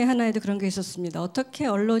질문 중에 하나에도 그런 게 있었습니다. 어떻게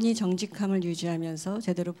언론이 정직함을 유지하면서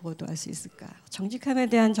제대로 보도할 수 있을까? 정직함에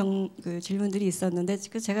대한 질문들이 있었는데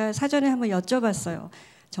제가 사전에 한번 여쭤봤어요.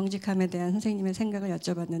 정직함에 대한 선생님의 생각을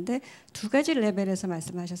여쭤봤는데 두 가지 레벨에서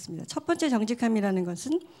말씀하셨습니다. 첫 번째 정직함이라는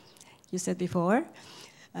것은 you said before,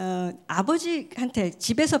 아버지한테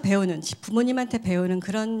집에서 배우는, 부모님한테 배우는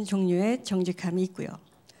그런 종류의 정직함이 있고요.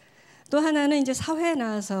 또 하나는 이제 사회에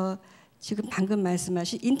나와서 지금 방금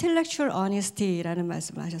말씀하신 intellectual honesty라는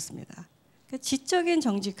말씀을 하셨습니다. 그러니까 지적인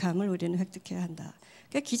정직함을 우리는 획득해야 한다.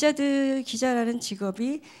 그러니까 기자라는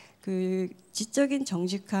직업이 그 지적인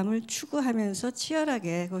정직함을 추구하면서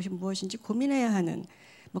치열하게 그것이 무엇인지 고민해야 하는,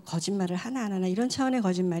 뭐 거짓말을 하나 안 하나 이런 차원의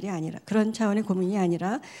거짓말이 아니라, 그런 차원의 고민이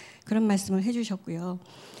아니라 그런 말씀을 해주셨고요.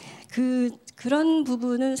 그런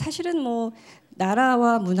부분은 사실은 뭐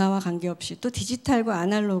나라와 문화와 관계없이 또 디지털과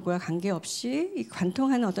아날로그와 관계없이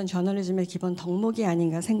관통하는 어떤 저널리즘의 기본 덕목이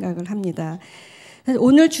아닌가 생각을 합니다.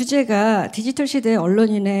 오늘 주제가 디지털 시대의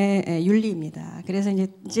언론인의 윤리입니다. 그래서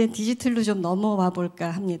이제 디지털로 좀 넘어와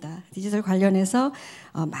볼까 합니다. 디지털 관련해서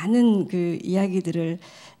많은 그 이야기들을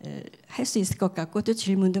할 수 있을 것 같고 또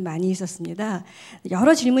질문도 많이 있었습니다.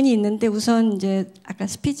 여러 질문이 있는데 우선 이제 아까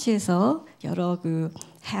스피치에서 여러 그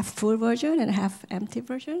half full version and half empty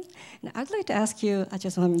version. And I'd like to ask you,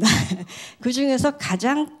 죄송합니다. 그 중에서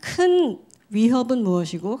가장 큰 위협은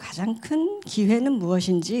무엇이고 가장 큰 기회는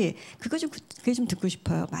무엇인지 그게 좀 듣고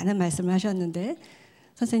싶어요. 많은 말씀을 하셨는데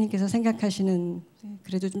선생님께서 생각하시는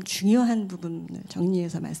그래도 좀 중요한 부분을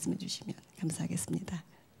정리해서 말씀해 주시면 감사하겠습니다.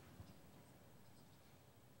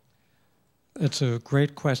 It's a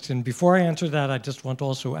great question. Before I answer that, I just want to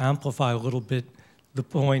also amplify a little bit the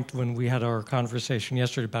point when we had our conversation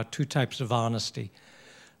yesterday about two types of honesty.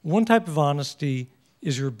 One type of honesty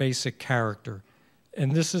is your basic character.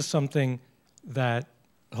 And this is something that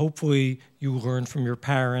hopefully you learn from your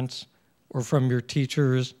parents or from your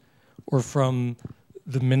teachers or from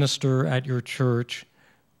the minister at your church.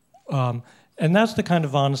 And that's the kind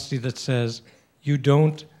of honesty that says you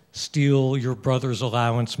don't steal your brother's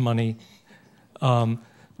allowance money.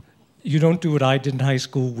 You don't do what I did in high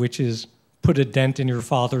school, which is put a dent in your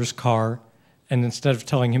father's car, and instead of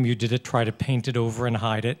telling him you did it, try to paint it over and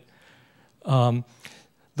hide it.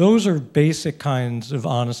 Those are basic kinds of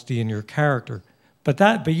honesty in your character.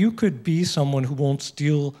 But you could be someone who won't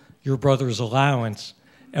steal your brother's allowance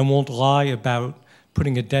and won't lie about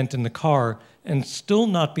putting a dent in the car and still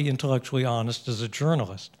not be intellectually honest as a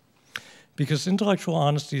journalist. Because intellectual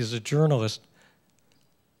honesty as a journalist,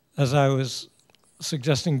 as I was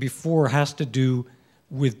suggesting before, has to do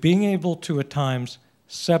with being able to at times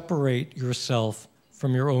separate yourself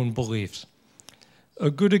from your own beliefs. A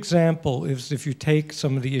good example is if you take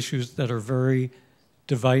some of the issues that are very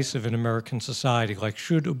divisive in American society, like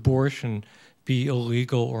should abortion be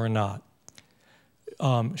illegal or not?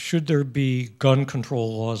 Should there be gun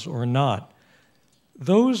control laws or not?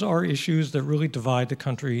 Those are issues that really divide the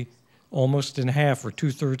country almost in half, or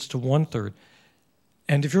 2/3 to 1/3.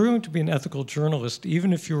 And if you're going to be an ethical journalist,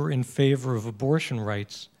 even if you're in favor of abortion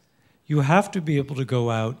rights, you have to be able to go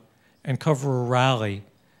out and cover a rally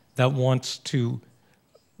that wants to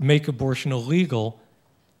make abortion illegal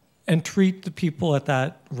and treat the people at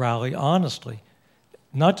that rally honestly.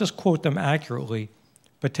 Not just quote them accurately,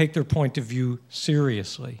 but take their point of view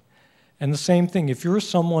seriously. And the same thing, if you're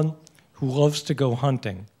someone who loves to go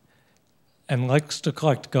hunting and likes to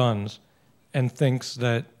collect guns and thinks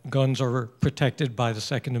that guns are protected by the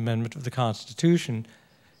Second Amendment of the Constitution,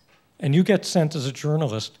 and you get sent as a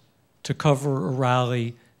journalist to cover a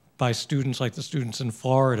rally by students like the students in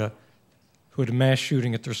Florida who had a mass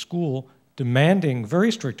shooting at their school demanding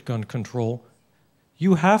very strict gun control,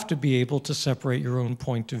 you have to be able to separate your own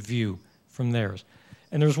point of view from theirs.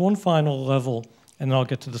 And there's one final level, and then I'll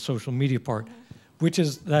get to the social media part, which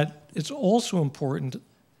is that it's also important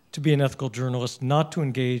to be an ethical journalist not to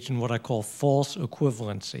engage in what I call false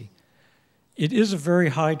equivalency. It is a very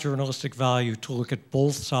high journalistic value to look at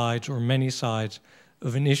both sides or many sides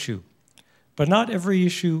of an issue. But not every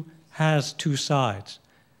issue has two sides.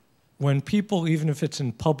 When people, even if it's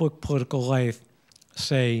in public political life,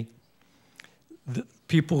 say the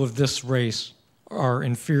people of this race are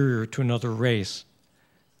inferior to another race,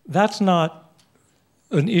 that's not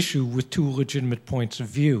an issue with two legitimate points of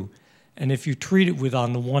view. And if you treat it with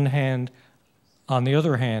on the one hand, on the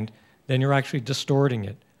other hand, then you're actually distorting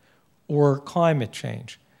it. Or climate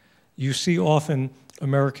change. You see often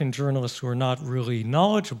American journalists who are not really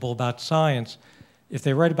knowledgeable about science, if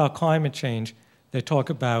they write about climate change, they talk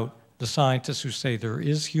about the scientists who say there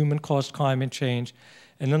is human-caused climate change,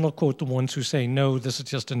 and then they'll quote the ones who say, no, this is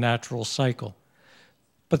just a natural cycle.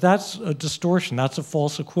 But that's a distortion, that's a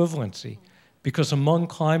false equivalency, because among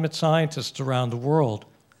climate scientists around the world,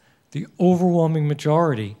 the overwhelming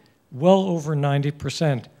majority, well over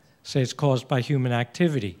 90%, say it's caused by human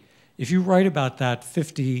activity. If you write about that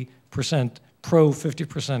 50% pro,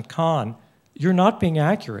 50% con, you're not being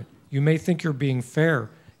accurate. You may think you're being fair.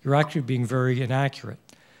 You're actually being very inaccurate.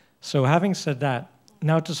 So having said that,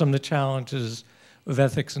 now to some of the challenges of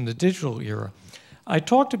ethics in the digital era. I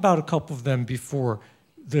talked about a couple of them before.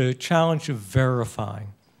 The challenge of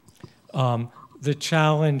verifying, the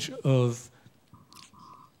challenge of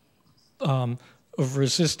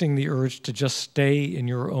resisting the urge to just stay in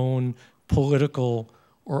your own political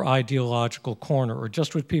or ideological corner, or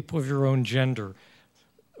just with people of your own gender,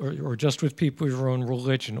 or just with people of your own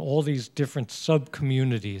religion, all these different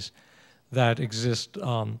sub-communities that exist,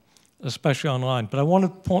 especially online. But I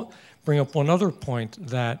want to bring up one other point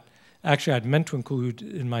that actually I'd meant to include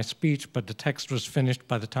in my speech, but the text was finished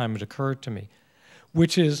by the time it occurred to me,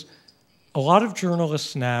 which is a lot of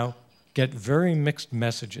journalists now get very mixed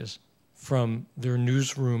messages from their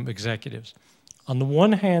newsroom executives. On the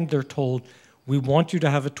one hand, they're told, we want you to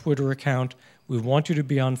have a Twitter account, we want you to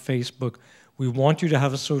be on Facebook, we want you to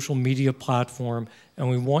have a social media platform, and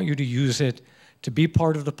we want you to use it to be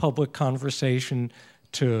part of the public conversation,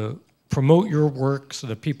 to promote your work so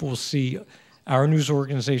that people will see our news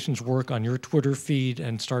organization's work on your Twitter feed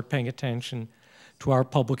and start paying attention to our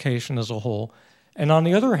publication as a whole. And on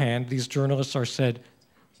the other hand, these journalists are said,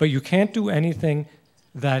 but you can't do anything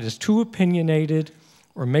that is too opinionated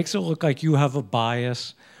or makes it look like you have a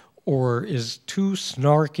bias or is too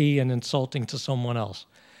snarky and insulting to someone else.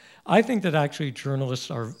 I think that actually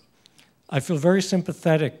journalists are, I feel very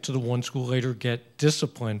sympathetic to the ones who later get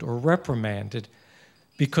disciplined or reprimanded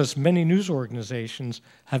because many news organizations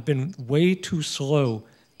have been way too slow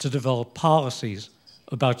to develop policies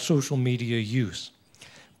about social media use.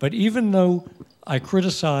 But even though I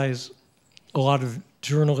criticize a lot of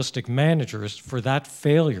journalistic managers for that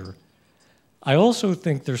failure, I also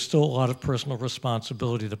think there's still a lot of personal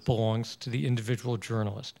responsibility that belongs to the individual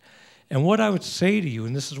journalist. And what I would say to you,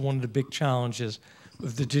 and this is one of the big challenges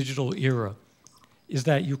of the digital era, is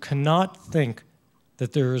that you cannot think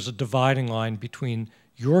that there is a dividing line between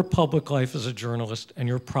your public life as a journalist and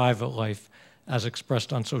your private life as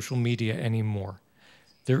expressed on social media anymore.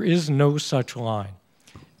 There is no such line.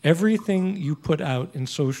 Everything you put out in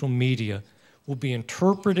social media will be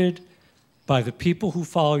interpreted by the people who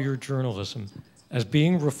follow your journalism as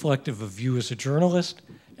being reflective of you as a journalist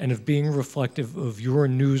and of being reflective of your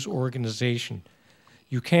news organization.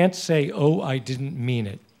 You can't say, oh, I didn't mean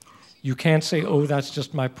it. You can't say, oh, that's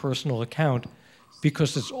just my personal account,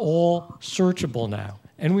 because it's all searchable now.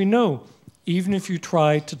 And we know, even if you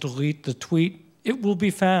try to delete the tweet, it will be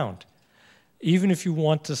found. Even if you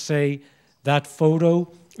want to say that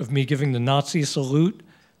photo of me giving the Nazi salute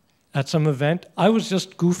at some event, I was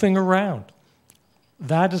just goofing around.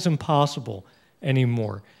 That is impossible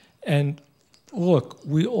anymore. And look,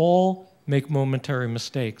 we all make momentary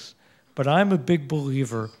mistakes, but I'm a big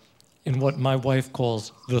believer in what my wife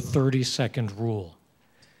calls the 30-second rule.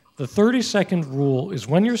 The 30-second rule is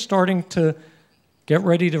when you're starting to get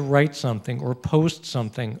ready to write something or post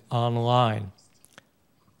something online,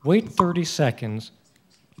 wait 30 seconds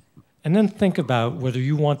and then think about whether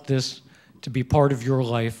you want this to be part of your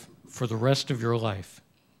life for the rest of your life,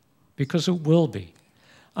 because it will be.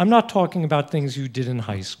 I'm not talking about things you did in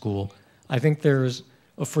high school. I think there's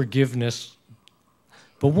a forgiveness.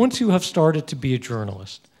 But once you have started to be a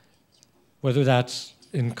journalist, whether that's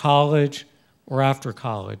in college or after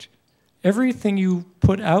college, everything you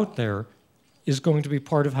put out there is going to be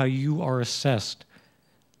part of how you are assessed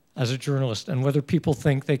as a journalist and whether people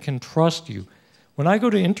think they can trust you. When I go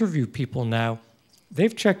to interview people now,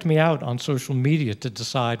 they've checked me out on social media to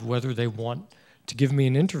decide whether they want to give me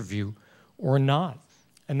an interview or not.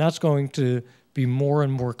 And that's going to be more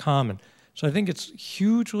and more common. So I think it's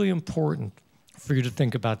hugely important for you to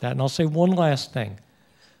think about that. And I'll say one last thing.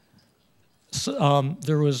 So,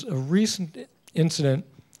 there was a recent incident,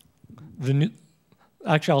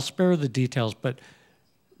 actually I'll spare the details, but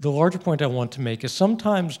the larger point I want to make is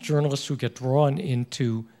sometimes journalists who get drawn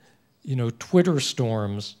into, Twitter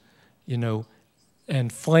storms,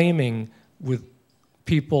 and flaming with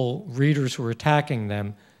people, readers who are attacking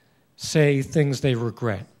them, say things they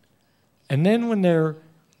regret. And then when they're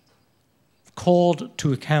called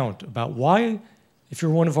to account about why, if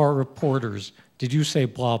you're one of our reporters, did you say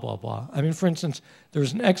blah, blah, blah? I mean, for instance,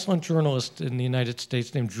 there's an excellent journalist in the United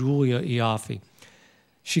States named Julia Ioffe.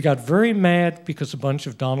 She got very mad because a bunch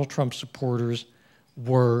of Donald Trump supporters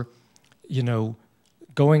were,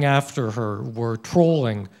 going after her, were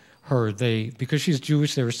trolling her. Because she's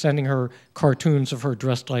Jewish, they were sending her cartoons of her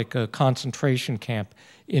dressed like a concentration camp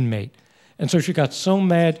inmate. And so she got so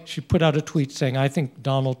mad, she put out a tweet saying, I think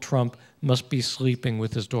Donald Trump must be sleeping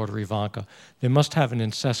with his daughter Ivanka. They must have an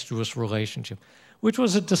incestuous relationship, which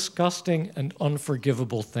was a disgusting and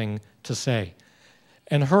unforgivable thing to say.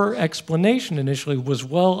 And her explanation initially was,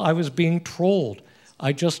 well, I was being trolled.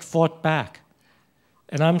 I just fought back.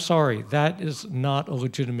 And I'm sorry, that is not a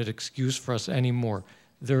legitimate excuse for us anymore.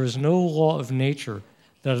 There is no law of nature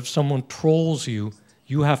that if someone trolls you,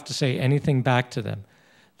 you have to say anything back to them.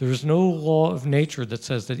 There is no law of nature that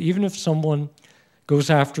says that even if someone goes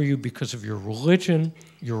after you because of your religion,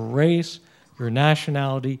 your race, your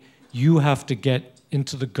nationality, you have to get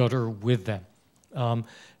into the gutter with them.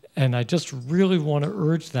 And I just really want to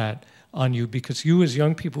urge that on you, because you as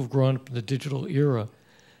young people who've grown up in the digital era,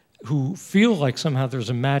 who feel like somehow there's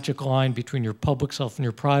a magic line between your public self and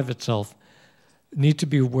your private self, need to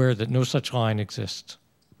be aware that no such line exists.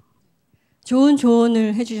 좋은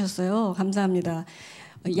조언을 해주셨어요. 감사합니다.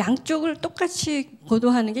 양쪽을 똑같이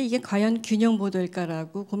보도하는 게 이게 과연 균형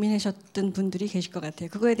보도일까라고 고민하셨던 분들이 계실 것 같아요.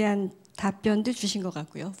 그거에 대한 답변도 주신 것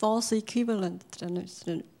같고요. false equivalent라는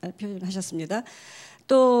표현을 하셨습니다.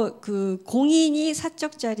 또 그 공인이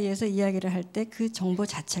사적 자리에서 이야기를 할 때 그 정보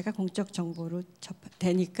자체가 공적 정보로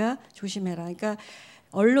되니까 조심해라. 그러니까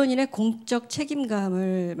언론인의 공적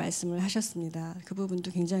책임감을 말씀을 하셨습니다. 그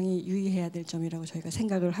부분도 굉장히 유의해야 될 점이라고 저희가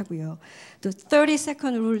생각을 하고요. 또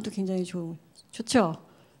 30second rule도 굉장히 좋죠.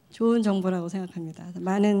 좋은 정보라고 생각합니다.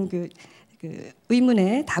 많은 그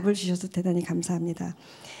의문에 답을 주셔서 대단히 감사합니다.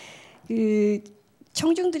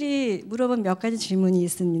 청중들이 물어본 몇 가지 질문이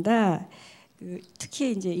있습니다.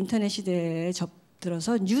 특히 이제 인터넷 시대에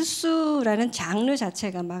접들어서 뉴스라는 장르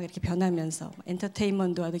자체가 막 이렇게 변하면서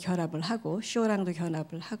엔터테인먼트와도 결합을 하고 쇼랑도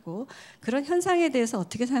결합을 하고 그런 현상에 대해서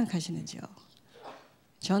어떻게 생각하시는지요?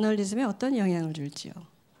 저널리즘에 어떤 영향을 줄지요?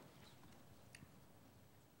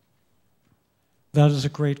 That is a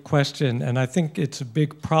great question, and I think it's a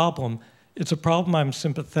big problem. It's a problem I'm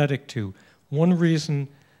sympathetic to. One reason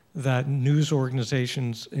that news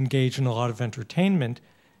organizations engage in a lot of entertainment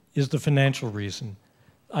is the financial reason.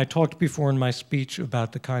 I talked before in my speech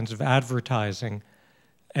about the kinds of advertising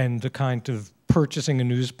and the kind of purchasing a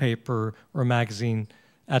newspaper or a magazine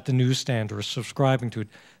at the newsstand or subscribing to it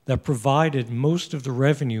that provided most of the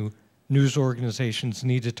revenue news organizations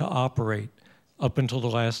needed to operate up until the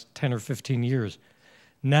last 10 or 15 years.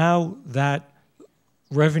 Now that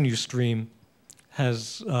revenue stream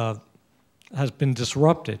has been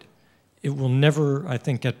disrupted. It will never, I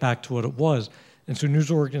think, get back to what it was. And so news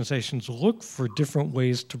organizations look for different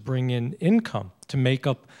ways to bring in income to make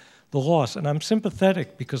up the loss. And I'm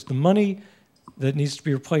sympathetic because the money that needs to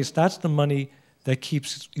be replaced, that's the money that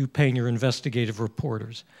keeps you paying your investigative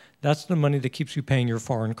reporters. That's the money that keeps you paying your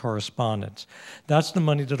foreign correspondents. That's the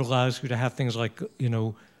money that allows you to have things like,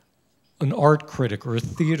 an art critic or a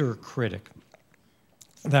theater critic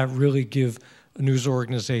that really give a news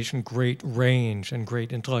organization great range and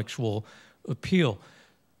great intellectual appeal.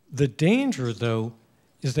 The danger, though,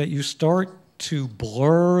 is that you start to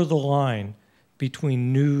blur the line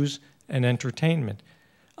between news and entertainment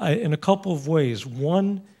in a couple of ways.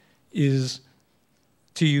 One is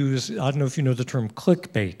to use, I don't know if you know the term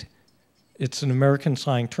clickbait. it's an American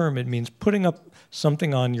slang term. It means putting up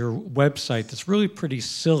something on your website that's really pretty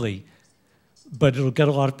silly, but it'll get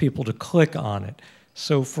a lot of people to click on it.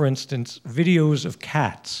 So for instance, videos of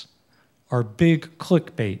cats are big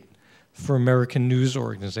clickbait for American news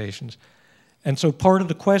organizations. And so part of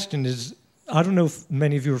the question is, I don't know if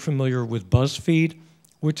many of you are familiar with BuzzFeed,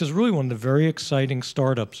 which is really one of the very exciting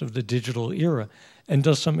startups of the digital era and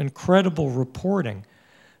does some incredible reporting.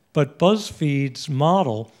 But BuzzFeed's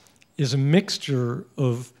model is a mixture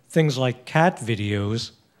of things like cat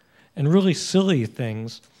videos and really silly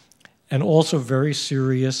things, and also very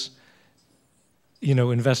serious,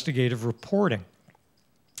 investigative reporting.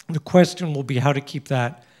 The question will be how to keep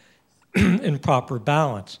that in proper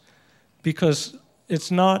balance, because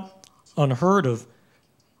it's not unheard of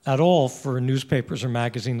at all for newspapers or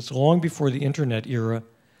magazines long before the internet era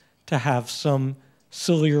to have some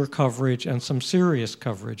sillier coverage and some serious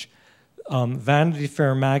coverage. Vanity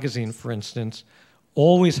Fair magazine, for instance,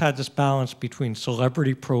 always had this balance between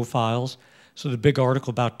celebrity profiles, so the big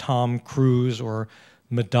article about Tom Cruise or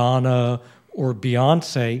Madonna or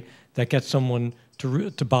Beyonce that gets someone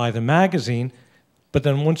to buy the magazine, but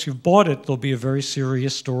then once you've bought it, there'll be a very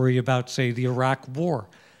serious story about, say, the Iraq War.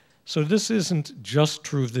 So this isn't just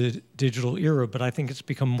true of the digital era, but I think it's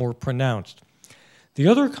become more pronounced. The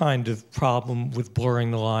other kind of problem with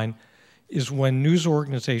blurring the line is when news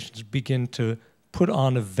organizations begin to put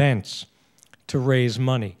on events to raise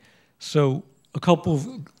money. So a couple of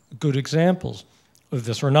good examples of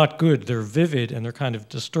this, or not good, they're vivid and they're kind of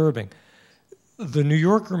disturbing. The New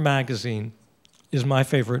Yorker magazine is my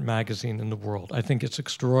favorite magazine in the world. I think it's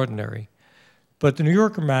extraordinary. But the New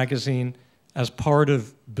Yorker magazine, as part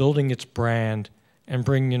of building its brand and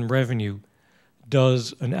bringing in revenue,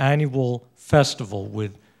 does an annual festival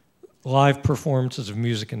with live performances of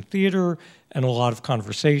music and theater and a lot of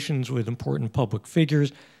conversations with important public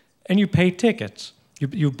figures, and you pay tickets.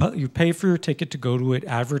 You pay for your ticket to go to it,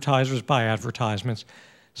 advertisers buy advertisements.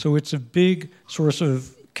 So it's a big source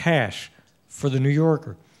of cash for the New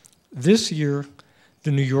Yorker. This year,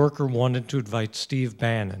 the New Yorker wanted to invite Steve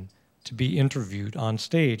Bannon to be interviewed on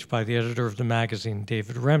stage by the editor of the magazine,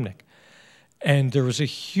 David Remnick. And there was a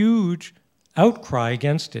huge outcry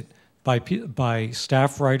against it by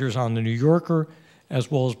staff writers on the New Yorker as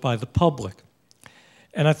well as by the public.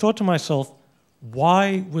 And I thought to myself,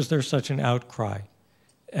 why was there such an outcry?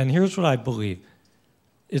 And here's what I believe.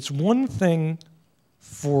 It's one thing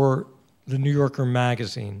for the New Yorker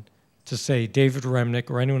magazine to say David Remnick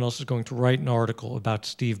or anyone else is going to write an article about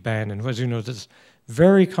Steve Bannon, who, as you know, is this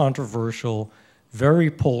very controversial, very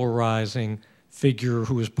polarizing figure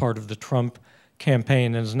who is part of the Trump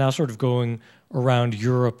campaign and is now sort of going around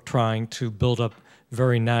Europe trying to build up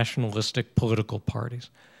very nationalistic political parties.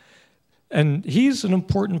 And he's an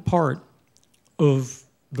important part of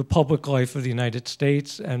the public life of the United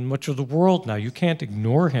States and much of the world now. You can't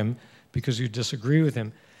ignore him because you disagree with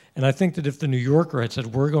him. And I think that if the New Yorker had said,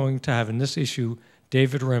 we're going to have in this issue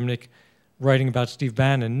David Remnick writing about Steve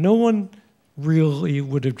Bannon, no one really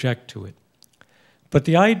would object to it. But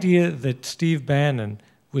the idea that Steve Bannon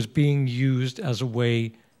was being used as a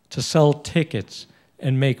way to sell tickets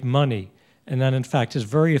and make money, and that in fact his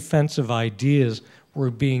very offensive ideas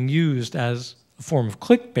were being used as a form of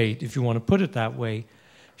clickbait, if you want to put it that way,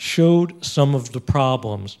 showed some of the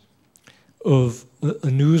problems of a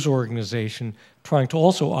news organization trying to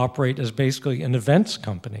also operate as basically an events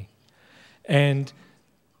company. And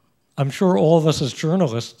I'm sure all of us as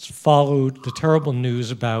journalists followed the terrible news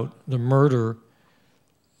about the murder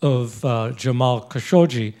of Jamal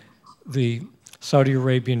Khashoggi, the Saudi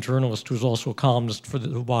Arabian journalist who was also a columnist for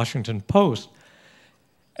the Washington Post.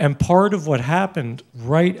 And part of what happened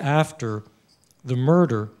right after the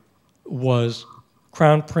murder was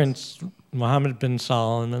Crown Prince Mohammed bin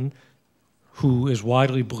Salman, who is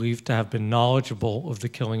widely believed to have been knowledgeable of the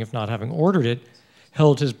killing, if not having ordered it,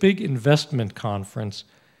 held his big investment conference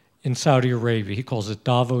in Saudi Arabia. He calls it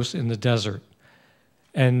Davos in the desert.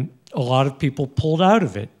 And a lot of people pulled out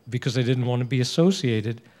of it because they didn't want to be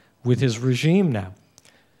associated with his regime now.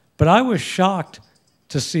 But I was shocked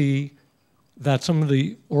to see that some of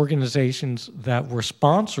the organizations that were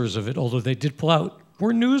sponsors of it, although they did pull out,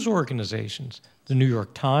 were news organizations. The New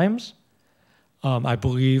York Times, I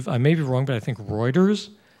believe, I may be wrong, but I think Reuters,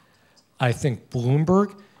 I think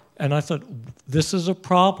Bloomberg, and I thought, this is a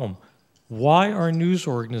problem. Why are news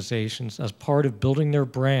organizations, as part of building their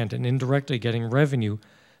brand and indirectly getting revenue,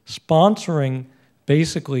 sponsoring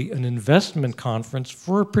basically an investment conference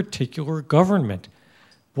for a particular government?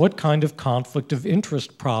 What kind of conflict of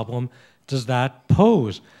interest problem does that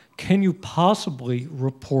pose? Can you possibly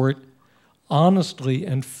report honestly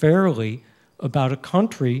and fairly about a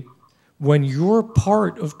country when you're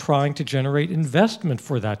part of trying to generate investment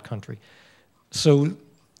for that country. So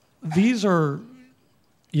these are,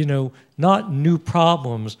 you know, not new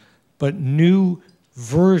problems, but new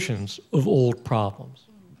versions of old problems.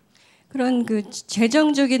 그런 그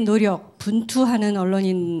재정적인 노력, 분투하는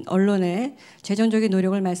언론의 재정적인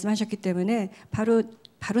노력을 말씀하셨기 때문에 바로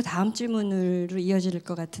다음 질문으로 이어질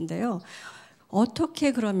것 같은데요.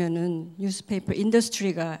 어떻게 그러면은 뉴스페이퍼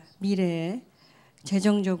인더스트리가 미래에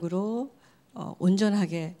재정적으로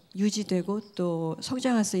온전하게 유지되고 또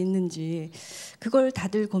성장할 수 있는지 그걸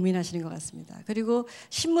다들 고민하시는 것 같습니다. 그리고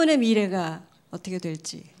신문의 미래가 어떻게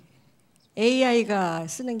될지 AI가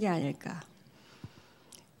쓰는 게 아닐까?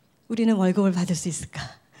 우리는 월급을 받을 수 있을까?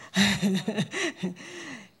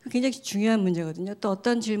 굉장히 중요한 문제거든요. 또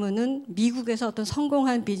어떤 질문은 미국에서 어떤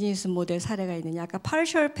성공한 비즈니스 모델 사례가 있느냐. 아까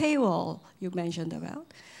partial paywall you mentioned about.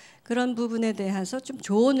 그런 부분에 대해서 좀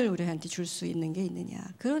조언을 우리한테 줄 수 있는 게 있느냐.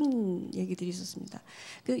 그런 얘기들이 있었습니다.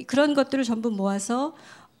 그런 것들을 전부 모아서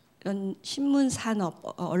신문 산업,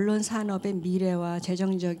 언론 산업의 미래와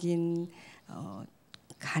재정적인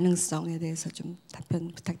가능성에 대해서 좀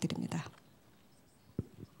답변 부탁드립니다.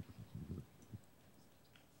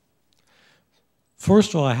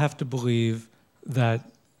 First of all, I have to believe that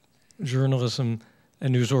journalism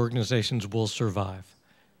and news organizations will survive.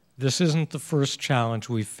 This isn't the first challenge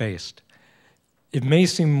we've faced. It may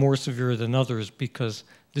seem more severe than others because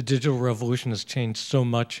the digital revolution has changed so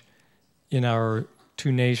much in our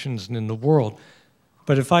two nations and in the world.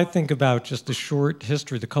 But if I think about just the short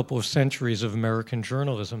history, the couple of centuries of American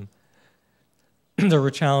journalism, there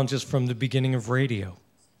were challenges from the beginning of radio,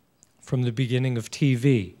 from the beginning of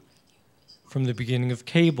TV, from the beginning of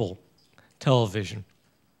cable television.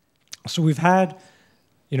 So we've had,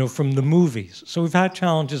 you know, from the movies. So we've had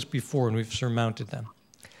challenges before and we've surmounted them.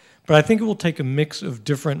 But I think it will take a mix of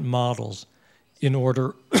different models in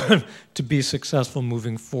order to be successful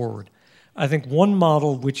moving forward. I think one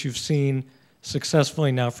model which you've seen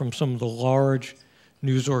successfully now from some of the large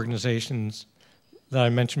news organizations that I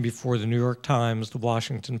mentioned before, the New York Times, the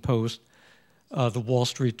Washington Post, the Wall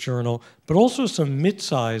Street Journal, but also some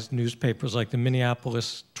mid-sized newspapers like the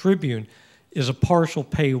Minneapolis Tribune, is a partial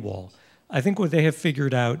paywall. I think what they have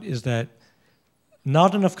figured out is that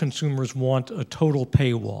not enough consumers want a total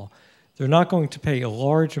paywall. They're not going to pay a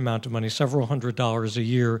large amount of money, several $100s a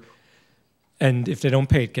year, and if they don't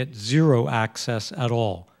pay it, get zero access at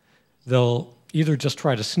all. They'll either just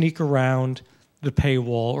try to sneak around the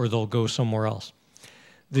paywall or they'll go somewhere else.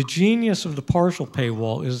 The genius of the partial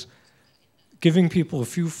paywall is giving people a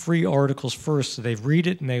few free articles first so they read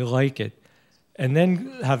it and they like it, and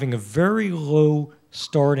then having a very low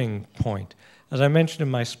starting point. As I mentioned in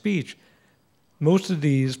my speech, most of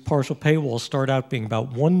these partial paywalls start out being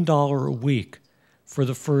about $1 a week for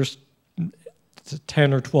the first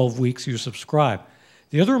 10 or 12 weeks you subscribe.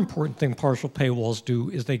 The other important thing partial paywalls do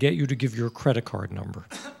is they get you to give your credit card number.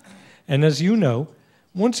 And as you know,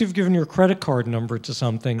 once you've given your credit card number to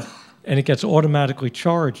something and it gets automatically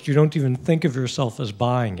charged, you don't even think of yourself as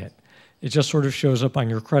buying it. It just sort of shows up on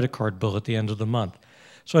your credit card bill at the end of the month.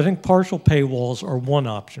 So I think partial paywalls are one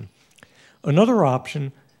option. Another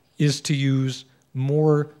option is to use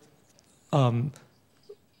more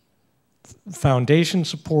foundation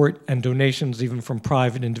support and donations even from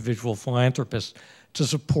private individual philanthropists to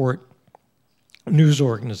support news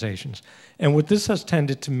organizations. And what this has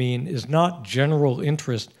tended to mean is not general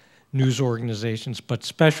interest news organizations, but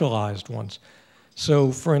specialized ones.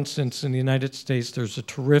 So, for instance, in the United States, there's a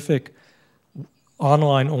terrific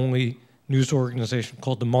online-only news organization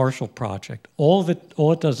called the Marshall Project. All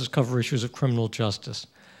it does is cover issues of criminal justice.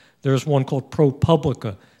 There's one called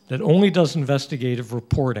ProPublica that only does investigative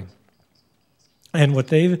reporting. And what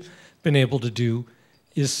they've been able to do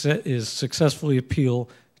is successfully appeal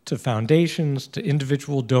to foundations, to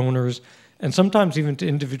individual donors, and sometimes even to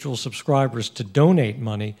individual subscribers to donate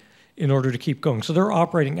money in order to keep going. So they're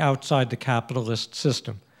operating outside the capitalist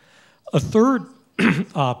system. A third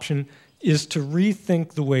option is to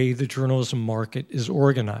rethink the way the journalism market is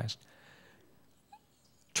organized.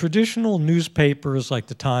 Traditional newspapers like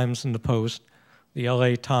the Times and the Post, the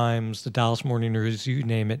LA Times, the Dallas Morning News, you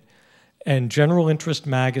name it, and general interest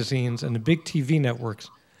magazines and the big TV networks,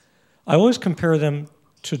 I always compare them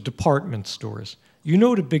to department stores. You know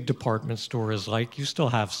what a big department store is like. You still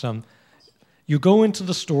have some. You go into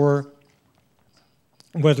the store,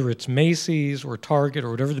 whether it's Macy's or Target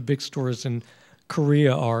or whatever the big stores in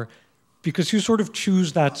Korea are, because you sort of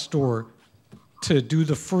choose that store to do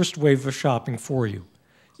the first wave of shopping for you.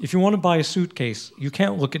 If you want to buy a suitcase, you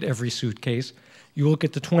can't look at every suitcase. You look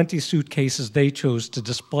at the 20 suitcases they chose to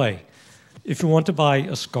display. If you want to buy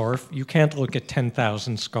a scarf, you can't look at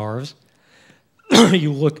 10,000 scarves.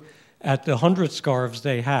 you look at the 100 scarves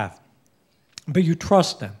they have, but you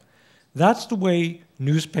trust them. That's the way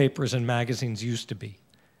newspapers and magazines used to be.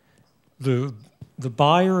 The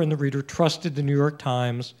buyer and the reader trusted the New York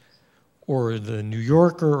Times or the New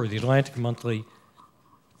Yorker or the Atlantic Monthly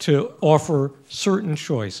to offer certain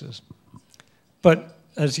choices. But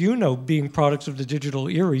as you know, being products of the digital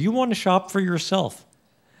era, you want to shop for yourself.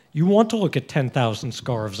 You want to look at 10,000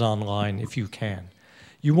 scarves online if you can.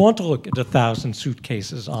 You want to look at 1,000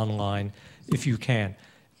 suitcases online if you can.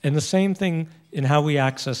 And the same thing in how we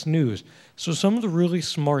access news. So some of the really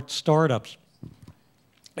smart startups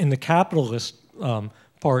in the capitalist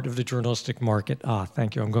part of the journalistic market.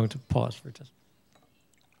 Thank you. I'm going to pause for just.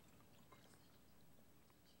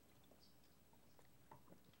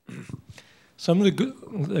 Some of the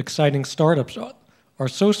good, exciting startups are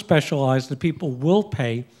so specialized that people will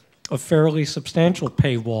pay a fairly substantial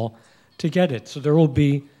paywall to get it. So there will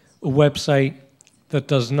be a website that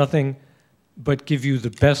does nothing but give you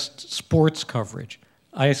the best sports coverage.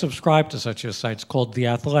 I subscribe to such a site. It's called The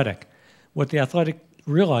Athletic. What The Athletic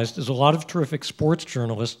realized is a lot of terrific sports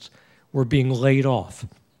journalists were being laid off.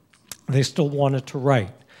 They still wanted to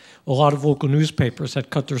write. A lot of local newspapers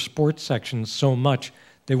had cut their sports sections so much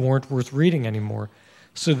they weren't worth reading anymore.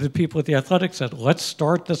 So the people at The Athletic said, let's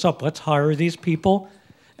start this up. Let's hire these people,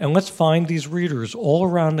 and let's find these readers all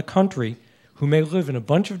around the country who may live in a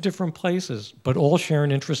bunch of different places, but all share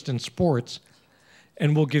an interest in sports,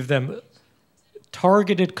 and we'll give them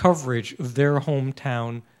targeted coverage of their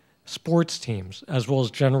hometown sports teams, as well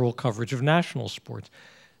as general coverage of national sports.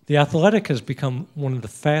 The Athletic has become one of the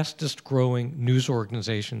fastest growing news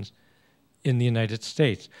organizations in the United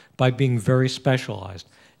States by being very specialized.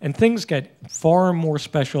 And things get far more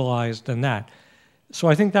specialized than that. So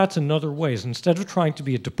I think that's another way. Is instead of trying to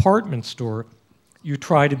be a department store, you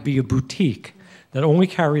try to be a boutique that only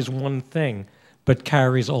carries one thing, but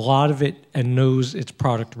carries a lot of it and knows its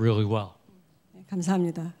product really well.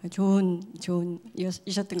 감사합니다. 좋은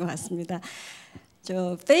이셨던 것 같습니다.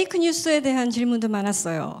 저 페이크 뉴스에 대한 질문도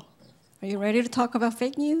많았어요. Are you ready to talk about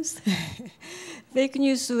fake news? 페이크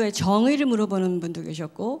뉴스의 정의를 물어보는 분도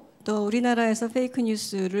계셨고, 또 우리나라에서 페이크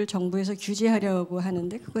뉴스를 정부에서 규제하려고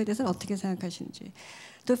하는데 그거에 대해서는 어떻게 생각하시는지,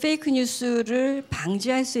 또 페이크 뉴스를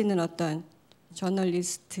방지할 수 있는 어떤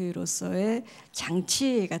저널리스트로서의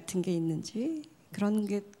장치 같은 게 있는지, 그런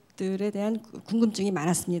것들에 대한 궁금증이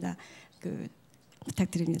많았습니다.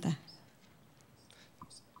 부탁드립니다.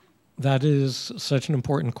 That is such an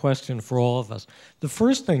important question for all of us. The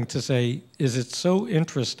first thing to say is it's so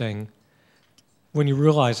interesting when you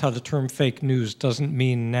realize how the term fake news doesn't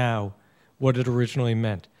mean now what it originally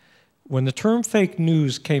meant. When the term fake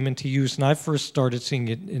news came into use, and I first started seeing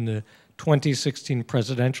it in the 2016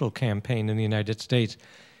 presidential campaign in the United States,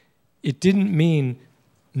 it didn't mean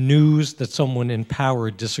news that someone in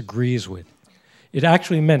power disagrees with. It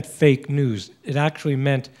actually meant fake news. It actually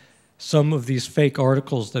meant some of these fake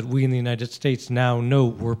articles that we in the United States now know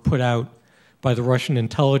were put out by the Russian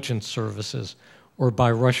intelligence services or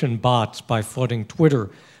by Russian bots by flooding Twitter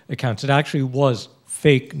accounts. It actually was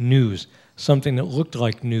fake news, something that looked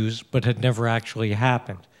like news but had never actually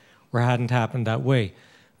happened or hadn't happened that way.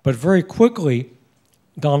 But very quickly,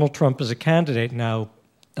 Donald Trump as a candidate now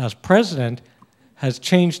as president has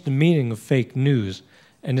changed the meaning of fake news,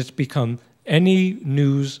 and it's become any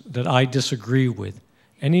news that I disagree with,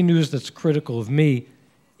 any news that's critical of me,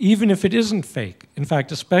 even if it isn't fake, in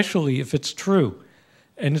fact, especially if it's true.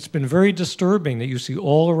 And it's been very disturbing that you see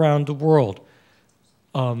all around the world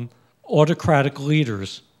autocratic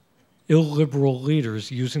leaders, illiberal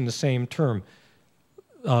leaders using the same term.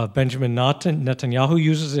 Benjamin Netanyahu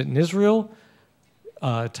uses it in Israel.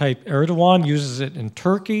 Tayyip Erdogan uses it in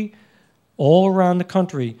Turkey. All around the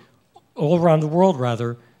country, all around the world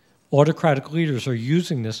rather, autocratic leaders are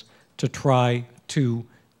using this to try to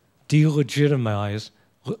delegitimize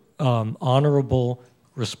honorable,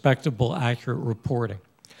 respectable, accurate reporting.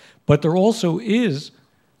 But there also is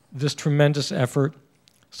this tremendous effort.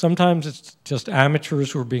 Sometimes it's just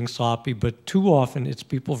amateurs who are being sloppy, but too often it's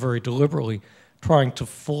people very deliberately trying to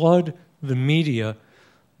flood the media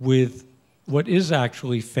with what is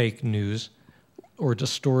actually fake news or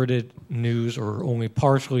distorted news or only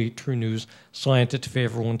partially true news, slanted to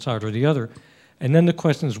favor one side or the other. And then the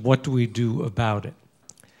question is, what do we do about it?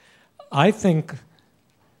 I think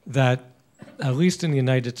that, at least in the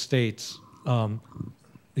United States,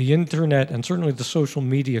 the internet and certainly the social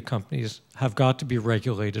media companies have got to be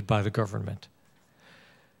regulated by the government.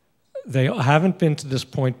 They haven't been to this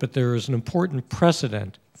point, but there is an important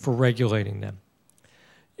precedent for regulating them.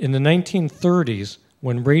 In the 1930s,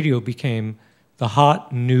 when radio became the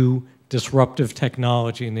hot, new, disruptive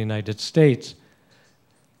technology in the United States,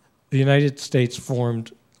 the United States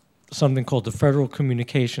formed something called the Federal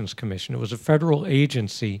Communications Commission. It was a federal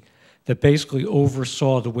agency that basically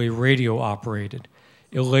oversaw the way radio operated.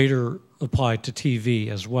 It later applied to TV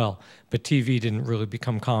as well, but TV didn't really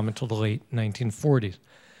become common until the late 1940s.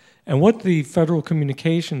 And what the Federal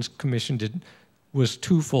Communications Commission did was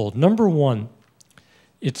twofold. Number one,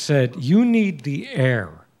 it said, you need the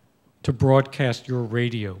air to broadcast your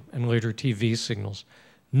radio and later TV signals.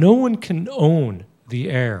 No one can own the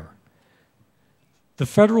air. The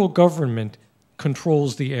federal government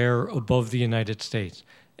controls the air above the United States,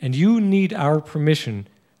 and you need our permission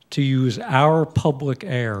to use our public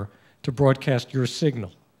air to broadcast your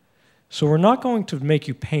signal. So we're not going to make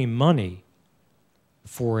you pay money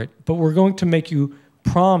for it, but we're going to make you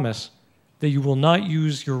promise that you will not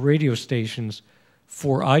use your radio stations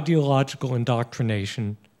for ideological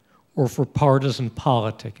indoctrination or for partisan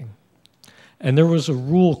politicking. And there was a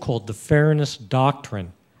rule called the Fairness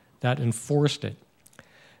Doctrine that enforced it.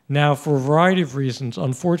 Now, for a variety of reasons,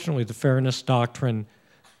 unfortunately, the Fairness Doctrine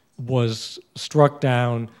was struck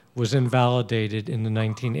down, was invalidated in the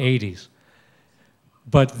 1980s.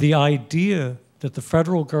 But the idea that the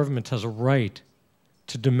federal government has a right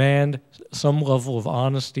to demand some level of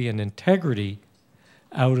honesty and integrity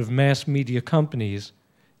out of mass media companies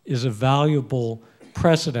is a valuable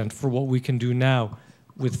precedent for what we can do now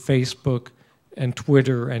with Facebook and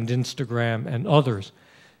Twitter and Instagram and others.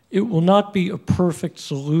 It will not be a perfect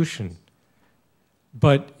solution,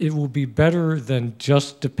 but it will be better than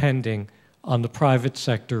just depending on the private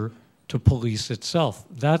sector to police itself.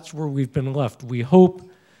 That's where we've been left. We hope,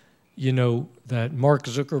 that Mark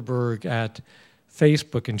Zuckerberg at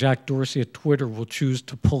Facebook and Jack Dorsey at Twitter will choose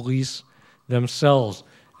to police themselves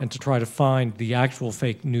and to try to find the actual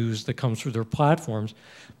fake news that comes through their platforms.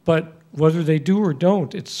 But whether they do or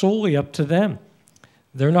don't, it's solely up to them.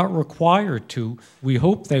 They're not required to. We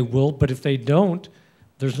hope they will, but if they don't,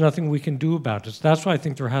 there's nothing we can do about it. So that's why I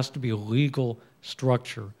think there has to be a legal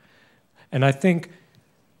structure. And I think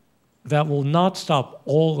that will not stop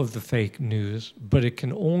all of the fake news, but it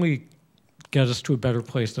can only get us to a better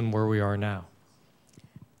place than where we are now.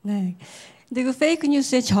 네. 근데 그 페이크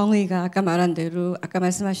뉴스의 정의가 아까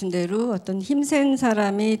말씀하신 대로 어떤 힘센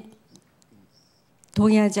사람이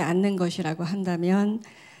동의하지 않는 것이라고 한다면,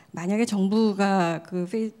 만약에 정부가 그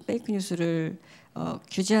페이크 뉴스를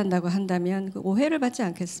규제한다고 한다면 그 오해를 받지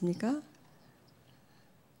않겠습니까?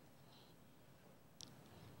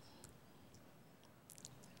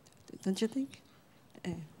 Don't you think?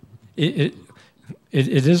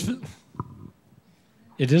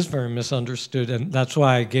 It is very misunderstood, and that's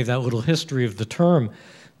why I gave that little history of the term,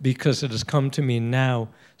 because it has come to mean now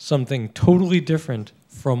something totally different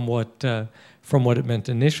from what it meant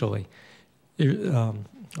initially.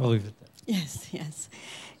 I'll leave it there. Yes.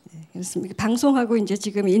 그렇습니다. 방송하고 이제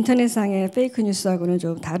지금 인터넷상의 페이크 뉴스하고는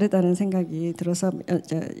좀 다르다는 생각이 들어서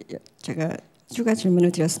제가 추가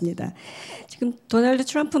질문을 드렸습니다. 지금 도널드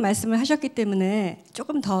트럼프 말씀을 하셨기 때문에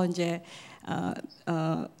조금 더 이제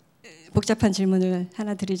복잡한 질문을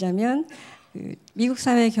하나 드리자면, 미국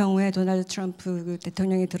사회의 경우에 도널드 트럼프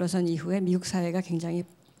대통령이 들어선 이후에 미국 사회가 굉장히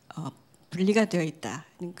분리가 되어 있다.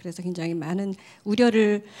 그래서 굉장히 많은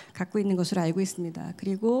우려를 갖고 있는 것으로 알고 있습니다.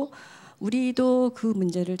 그리고 우리도 그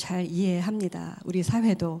문제를 잘 이해합니다. 우리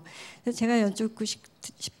사회도. 그래서 제가 여쭙고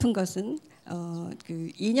싶은 것은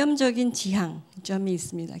그 이념적인 지향점이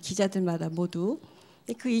있습니다. 기자들마다 모두.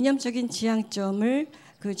 그 이념적인 지향점을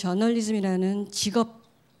그 저널리즘이라는 직업주의와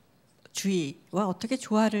어떻게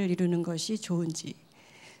조화를 이루는 것이 좋은지,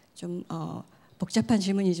 좀 복잡한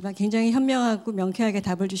질문이지만 굉장히 현명하고 명쾌하게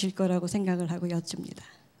답을 주실 거라고 생각을 하고 여쭙니다.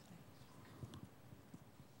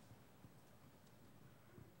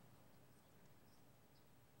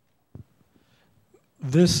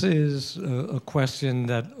 This is a question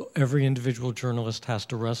that every individual journalist has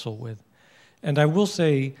to wrestle with. And I will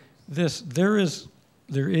say this, there is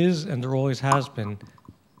and there always has been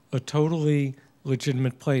a totally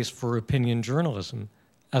legitimate place for opinion journalism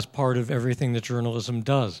as part of everything that journalism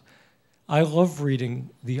does. I love reading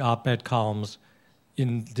the op-ed columns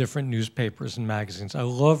in different newspapers and magazines. I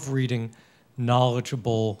love reading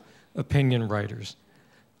knowledgeable opinion writers.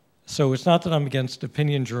 So it's not that I'm against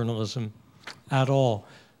opinion journalism at all.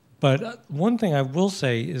 But one thing I will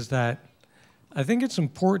say is that I think it's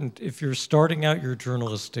important, if you're starting out your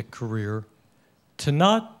journalistic career, to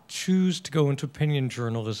not choose to go into opinion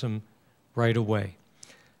journalism right away.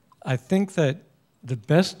 I think that the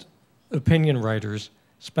best opinion writers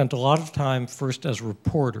spent a lot of time first as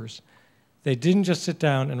reporters. They didn't just sit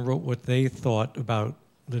down and wrote what they thought about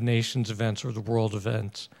the nation's events or the world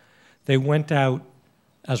events. They went out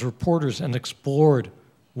as reporters and explored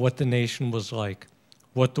what the nation was like,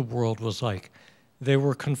 what the world was like. They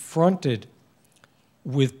were confronted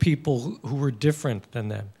with people who were different than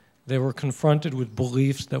them. They were confronted with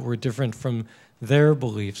beliefs that were different from their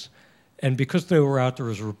beliefs. And because they were out there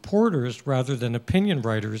as reporters rather than opinion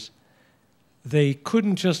writers, they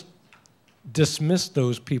couldn't just dismiss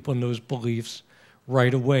those people and those beliefs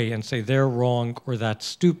right away and say they're wrong or that's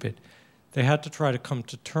stupid. They had to try to come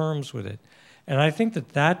to terms with it. And I think that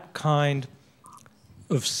that kind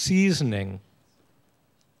of seasoning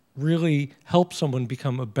really helps someone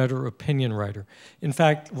become a better opinion writer. In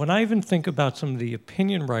fact, when I even think about some of the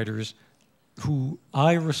opinion writers who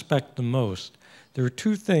I respect the most, there are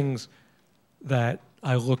two things that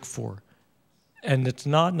I look for. And it's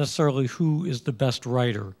not necessarily who is the best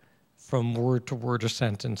writer from word to word or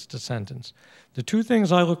sentence to sentence. The two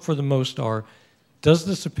things I look for the most are, does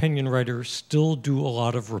this opinion writer still do a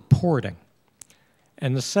lot of reporting?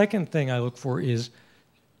 And the second thing I look for is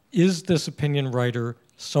this opinion writer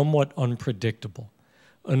somewhat unpredictable?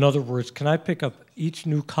 In other words, can I pick up each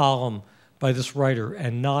new column by this writer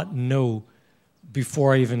and not know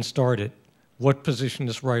before I even start it what position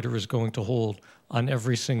this writer is going to hold on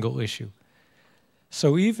every single issue?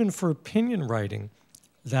 So even for opinion writing,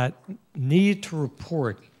 that need to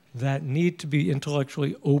report, that need to be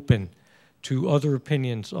intellectually open to other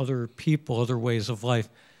opinions, other people, other ways of life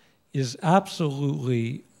is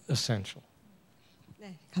absolutely essential.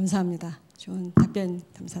 네, 감사합니다. 좋은 답변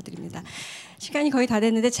감사드립니다. 시간이 거의 다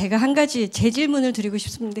됐는데 제가 한 가지 재질문을 드리고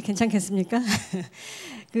싶습니다. 괜찮겠습니까?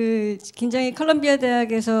 굉장히 컬럼비아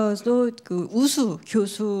대학에서도 그 우수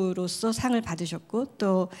교수로서 상을 받으셨고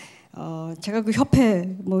또 제가 그 협회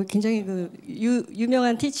뭐 굉장히 그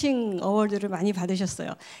유명한 티칭 어워드를 많이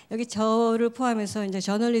받으셨어요. 여기 저를 포함해서 이제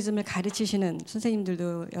저널리즘을 가르치시는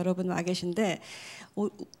선생님들도 여러분 와 계신데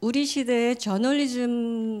우리 시대의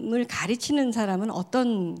저널리즘을 가르치는 사람은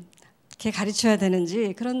어떻게 가르쳐야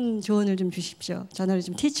되는지 그런 조언을 좀 주십시오.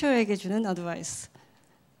 저널리즘 티처에게 주는 어드바이스.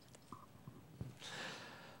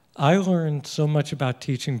 I learned so much about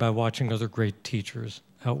teaching by watching other great teachers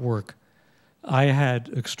at work. I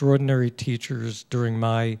had extraordinary teachers during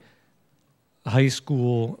my high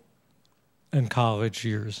school and college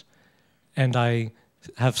years, and I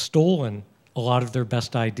have stolen a lot of their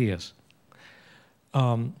best ideas.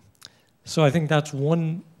 So I think that's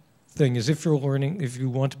one thing, is if you're learning, if you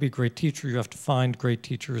want to be a great teacher, you have to find great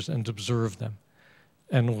teachers and observe them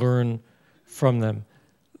and learn from them.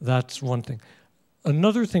 That's one thing.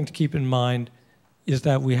 Another thing to keep in mind is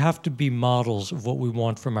that we have to be models of what we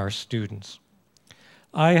want from our students.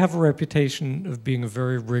 I have a reputation of being a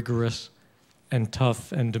very rigorous and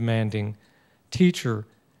tough and demanding teacher,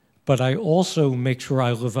 but I also make sure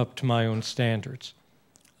I live up to my own standards.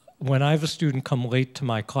 When I have a student come late to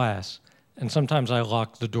my class, and sometimes I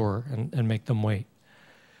lock the door and make them wait,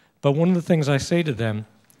 but one of the things I say to them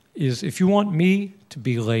is, if you want me to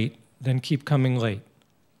be late, then keep coming late.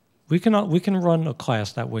 We can run a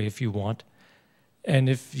class that way if you want. And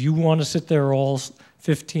if you want to sit there, all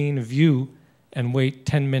 15 of you, and wait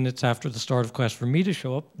 10 minutes after the start of class for me to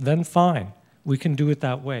show up, then fine. We can do it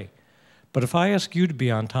that way. But if I ask you to be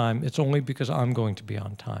on time, it's only because I'm going to be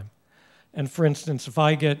on time. And for instance, if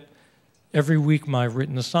I get every week my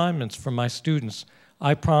written assignments from my students,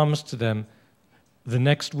 I promise to them the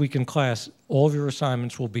next week in class, all of your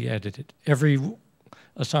assignments will be edited. Every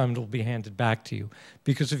assignment will be handed back to you.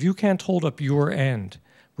 Because if you can't hold up your end,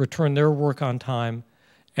 return their work on time,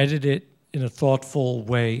 edit it in a thoughtful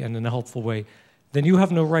way and in a helpful way, then you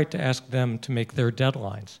have no right to ask them to make their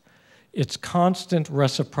deadlines. It's constant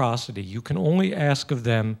reciprocity. You can only ask of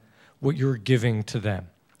them what you're giving to them.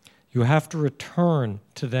 You have to return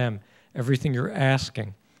to them everything you're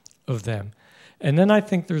asking of them. And then I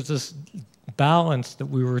think there's this balance that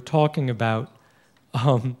we were talking about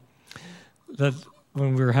that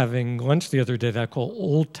when we were having lunch the other day that I call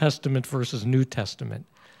Old Testament versus New Testament.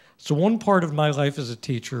 So one part of my life as a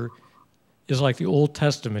teacher is like the Old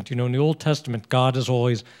Testament. You know, in the Old Testament, God is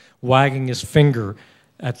always wagging his finger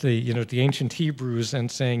at the ancient Hebrews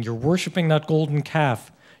and saying, you're worshiping that golden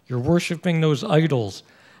calf. You're worshiping those idols.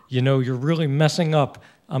 You know, you're really messing up.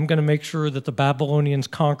 I'm going to make sure that the Babylonians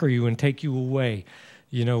conquer you and take you away.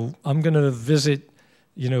 You know, I'm going to visit,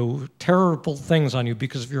 terrible things on you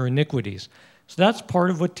because of your iniquities. So that's part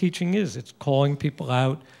of what teaching is. It's calling people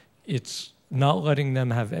out. It's not letting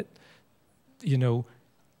them have it,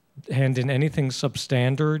 hand in anything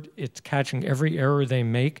substandard. It's catching every error they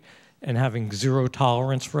make and having zero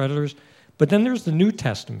tolerance for others. But then there's the New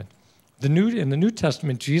Testament. In the New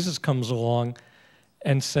Testament, Jesus comes along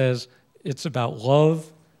and says it's about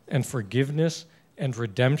love and forgiveness and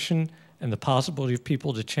redemption and the possibility of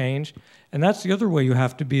people to change. And that's the other way you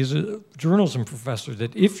have to be as a journalism professor,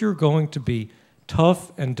 that if you're going to be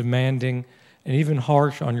tough and demanding and even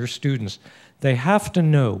harsh on your students, they have to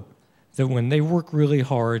know that when they work really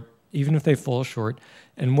hard, even if they fall short,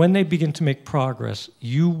 and when they begin to make progress,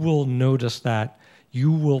 you will notice that,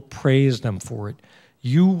 you will praise them for it,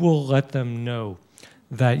 you will let them know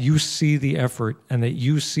that you see the effort and that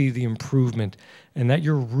you see the improvement and that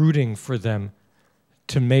you're rooting for them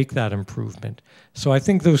to make that improvement. So I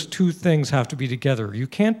think those two things have to be together. You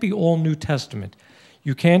can't be all New Testament.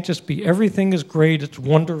 You can't just be everything is great, it's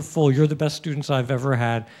wonderful, you're the best students I've ever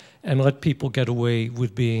had, and let people get away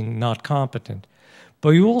with being not competent. But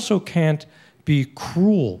you also can't be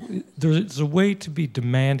cruel. There's a way to be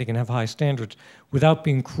demanding and have high standards without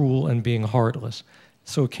being cruel and being heartless.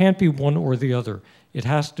 So it can't be one or the other. It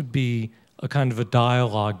has to be a kind of a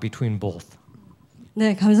dialogue between both.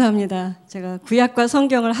 네, 감사합니다. 제가 구약과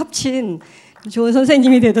성경을 합친 좋은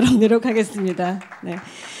선생님이 되도록 노력하겠습니다. 네.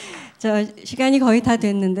 저 시간이 거의 다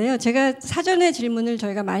됐는데요. 제가 사전에 질문을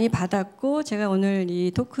저희가 많이 받았고 제가 오늘 이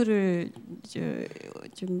토크를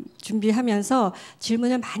좀 준비하면서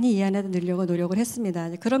질문을 많이 이 안에 넣으려고 노력을 했습니다.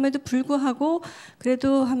 그럼에도 불구하고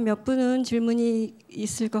그래도 한 몇 분은 질문이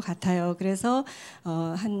있을 것 같아요. 그래서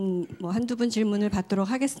한두 분 질문을 받도록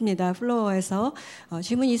하겠습니다. 플로어에서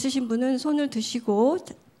질문 있으신 분은 손을 드시고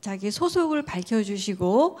자기 소속을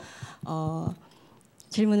밝혀주시고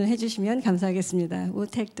질문을 해주시면 감사하겠습니다.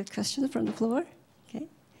 We'll take the question from the floor. Okay.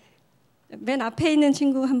 맨 앞에 있는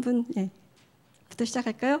친구 한 분, 부터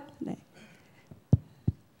시작할까요? 네.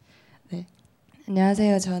 네.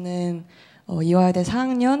 안녕하세요. 저는 이화여대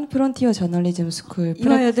 4학년 프론티어 저널리즘 스쿨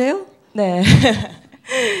이화여대요? 네.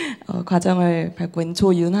 과정을 밟고 있는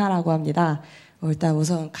조윤하라고 합니다. 일단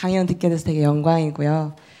우선 강연 듣게 돼서 되게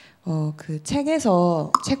영광이고요. 그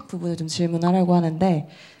책에서 책 부분을 좀 질문하려고 하는데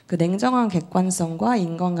그 냉정한 객관성과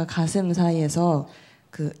인간과 가슴 사이에서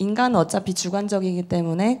그 인간은 어차피 주관적이기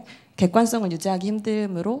때문에 객관성을 유지하기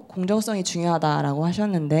힘들므로 공정성이 중요하다라고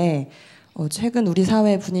하셨는데 최근 우리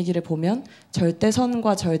사회 분위기를 보면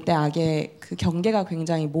절대선과 절대악의 그 경계가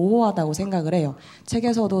굉장히 모호하다고 생각을 해요.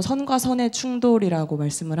 책에서도 선과 선의 충돌이라고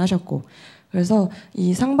말씀을 하셨고 그래서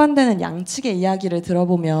이 상반되는 양측의 이야기를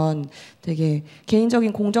들어보면 되게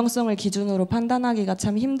개인적인 공정성을 기준으로 판단하기가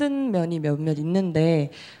참 힘든 면이 몇몇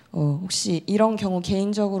있는데 혹시 이런 경우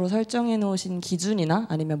개인적으로 설정해 놓으신 기준이나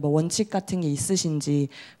아니면 뭐 원칙 같은 게 있으신지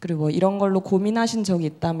그리고 이런 걸로 고민하신 적이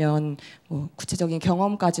있다면 구체적인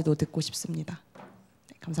경험까지도 듣고 싶습니다.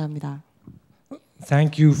 네, 감사합니다.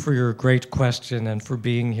 Thank you for your great question and for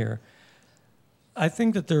being here. I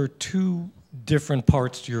think that there are two different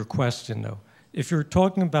parts to your question, though. If you're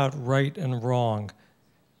talking about right and wrong,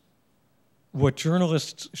 what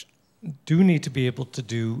journalists do need to be able to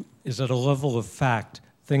do is at a level of fact,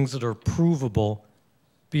 things that are provable,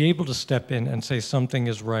 be able to step in and say something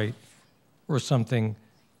is right or something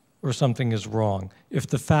is wrong. If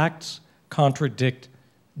the facts contradict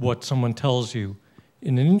what someone tells you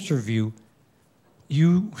in an interview,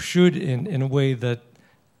 you should, in a way that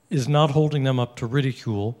is not holding them up to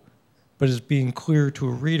ridicule, but is being clear to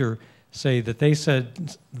a reader, say that they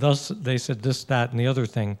said this, that, and the other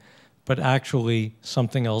thing, but actually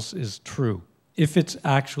something else is true, if it's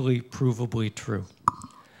actually provably true.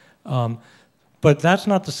 But that's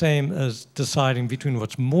not the same as deciding between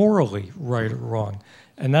what's morally right or wrong.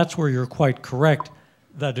 And that's where you're quite correct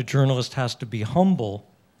that a journalist has to be humble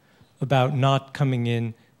about not coming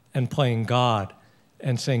in and playing God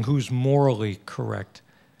and saying who's morally correct.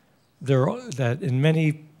 That in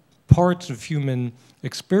many parts of human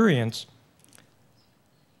experience,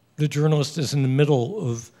 the journalist is in the middle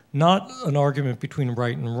of not an argument between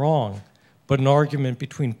right and wrong, but an argument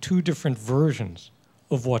between two different versions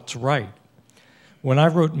of what's right. When I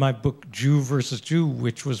wrote my book, Jew versus Jew,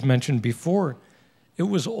 which was mentioned before, it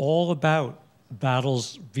was all about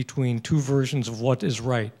battles between two versions of what is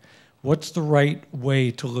right. What's the right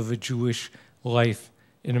way to live a Jewish life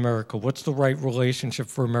in America? What's the right relationship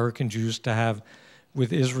for American Jews to have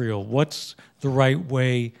with Israel? What's the right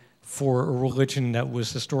way for a religion that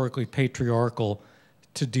was historically patriarchal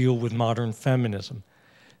to deal with modern feminism?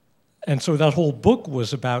 And so that whole book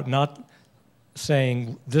was about not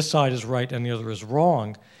saying this side is right and the other is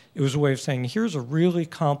wrong. It was a way of saying here's a really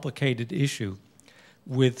complicated issue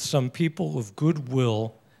with some people of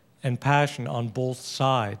goodwill and passion on both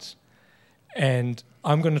sides. And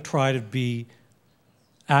I'm going to try to be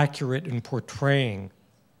accurate in portraying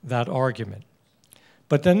that argument.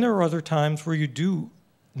 But then there are other times where you do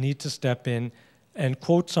need to step in and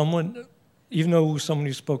quote someone, even though someone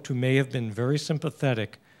you spoke to may have been very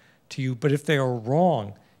sympathetic to you, but if they are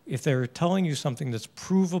wrong if they're telling you something that's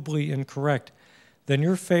provably incorrect, then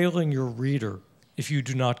you're failing your reader if you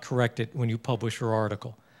do not correct it when you publish your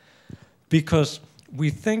article. Because we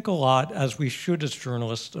think a lot, as we should as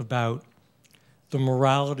journalists, about the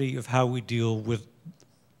morality of how we deal with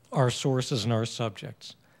our sources and our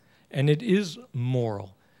subjects. And it is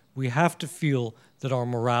moral. We have to feel that our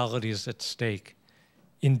morality is at stake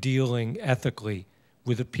in dealing ethically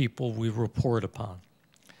with the people we report upon.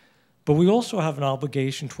 But we also have an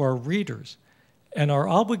obligation to our readers. And our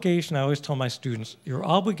obligation, I always tell my students, your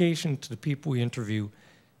obligation to the people we interview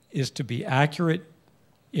is to be accurate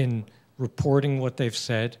in reporting what they've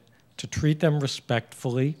said, to treat them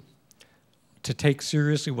respectfully, to take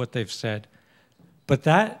seriously what they've said. But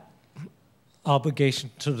that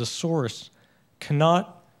obligation to the source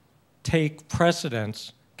cannot take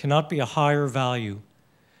precedence, cannot be a higher value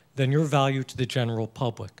than your value to the general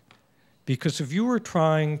public. Because if you were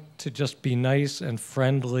trying to just be nice and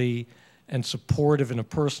friendly and supportive in a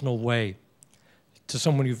personal way to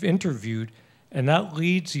someone you've interviewed, and that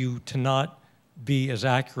leads you to not be as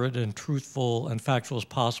accurate and truthful and factual as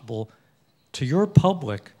possible to your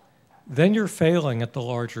public, then you're failing at the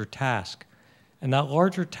larger task. And that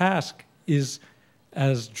larger task is,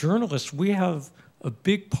 as journalists, we have a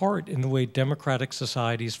big part in the way democratic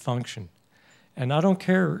societies function. And I don't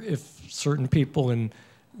care if certain people in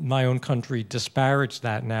my own country disparage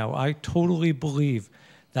that now. I totally believe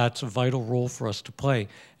that's a vital role for us to play.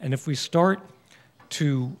 And if we start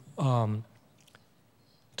to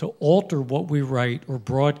alter what we write or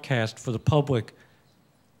broadcast for the public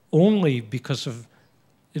only because of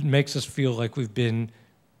it makes us feel like we've been,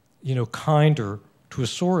 kinder to a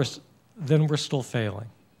source, then we're still failing.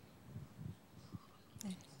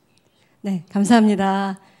 네,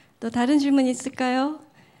 감사합니다. 또 다른 질문 있을까요?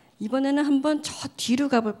 이번에는 한번 저 뒤로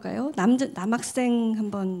가볼까요? 남학생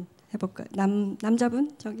한번 해볼까요?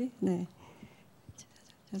 남자분 저기? 네.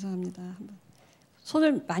 죄송합니다. 한번.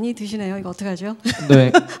 손을 많이 드시네요. 이거 어떡하죠?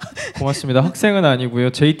 네, 고맙습니다. 학생은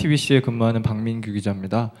아니고요. JTBC에 근무하는 박민규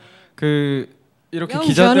기자입니다. 이렇게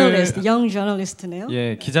기자들, 영 저널리스트네요.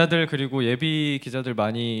 예, 기자들 그리고 예비 기자들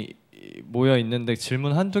많이 모여 있는데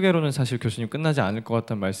질문 한두 개로는 사실 교수님 끝나지 않을 것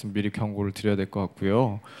같다는 말씀 미리 경고를 드려야 될 것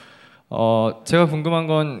같고요. 제가 궁금한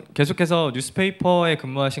건 계속해서 뉴스페이퍼에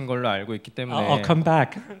근무하신 걸로 알고 있기 때문에 I'll come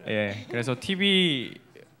back. 예, 그래서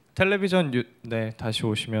텔레비전 네, 다시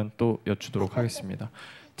오시면 또 여쭈도록 하겠습니다.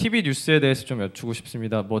 TV 뉴스에 대해서 좀 여쭈고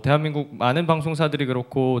싶습니다. 대한민국 많은 방송사들이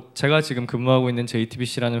그렇고 제가 지금 근무하고 있는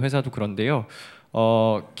JTBC라는 회사도 그런데요.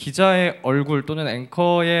 기자의 얼굴 또는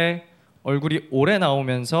앵커의 얼굴이 오래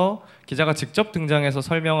나오면서 기자가 직접 등장해서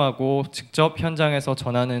설명하고 직접 현장에서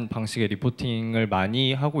전하는 방식의 리포팅을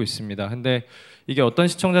많이 하고 있습니다. 근데 이게 어떤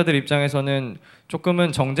시청자들 입장에서는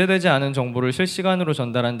조금은 정제되지 않은 정보를 실시간으로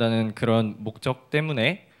전달한다는 그런 목적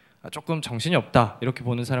때문에 조금 정신이 없다 이렇게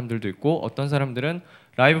보는 사람들도 있고, 어떤 사람들은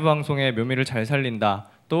라이브 방송의 묘미를 잘 살린다,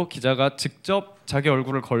 또 기자가 직접 자기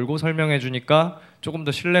얼굴을 걸고 설명해 주니까 조금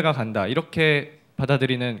더 신뢰가 간다 이렇게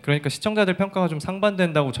받아들이는, 그러니까 시청자들 평가가 좀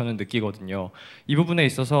상반된다고 저는 느끼거든요. 이 부분에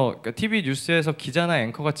있어서 TV 뉴스에서 기자나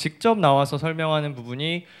앵커가 직접 나와서 설명하는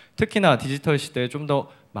부분이 특히나 디지털 시대에 좀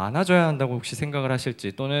더 많아져야 한다고 혹시 생각을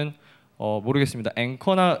하실지, 또는 모르겠습니다.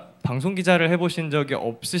 앵커나 방송 기자를 해보신 적이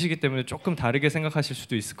없으시기 때문에 조금 다르게 생각하실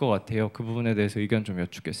수도 있을 것 같아요. 그 부분에 대해서 의견 좀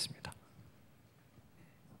여쭙겠습니다.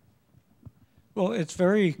 Well, it's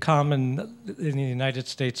very common in the United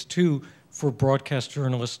States too for broadcast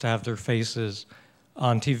journalists to have their faces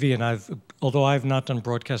on TV. And although I've not done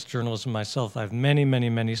broadcast journalism myself, I have many, many,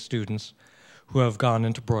 many students who have gone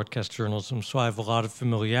into broadcast journalism, so I have a lot of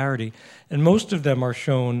familiarity. And most of them are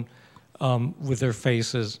shown with their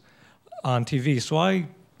faces on TV. So I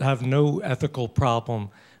have no ethical problem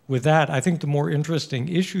with that. I think the more interesting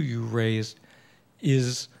issue you raised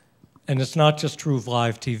is, and it's not just true of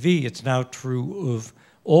live TV, it's now true of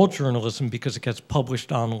all journalism because it gets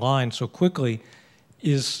published online so quickly,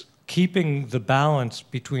 is keeping the balance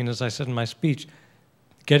between, as I said in my speech,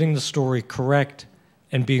 getting the story correct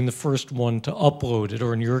and being the first one to upload it,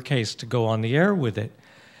 or in your case, to go on the air with it.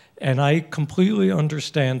 And I completely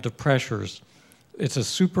understand the pressures. It's a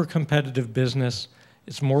super competitive business.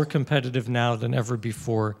 It's more competitive now than ever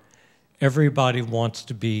before. Everybody wants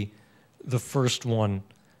to be the first one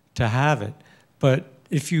to have it. But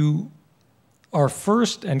if you are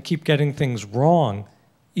first and keep getting things wrong,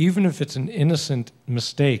 even if it's an innocent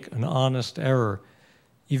mistake, an honest error,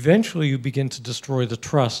 eventually you begin to destroy the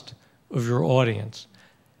trust of your audience.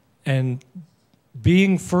 And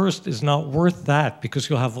being first is not worth that, because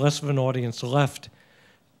you'll have less of an audience left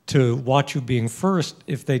to watch you being first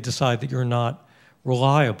if they decide that you're not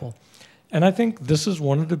reliable. And I think this is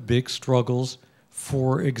one of the big struggles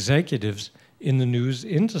for executives in the news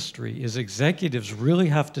industry, is executives really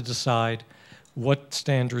have to decide what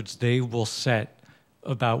standards they will set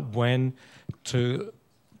about when to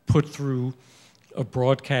put through a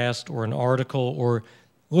broadcast or an article, or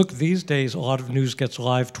look, these days a lot of news gets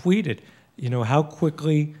live tweeted. You know, how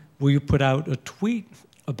quickly will you put out a tweet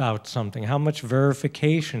about something? How much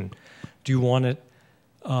verification do you want it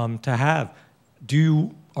to have?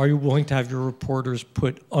 Are you willing to have your reporters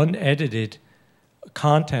put unedited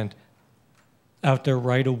content out there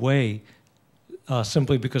right away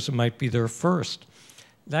simply because it might be their first?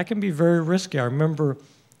 That can be very risky. I remember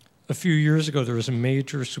a few years ago there was a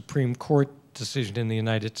major Supreme Court decision in the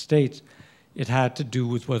United States. It had to do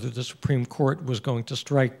with whether the Supreme Court was going to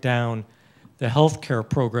strike down the health care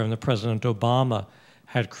program that President Obama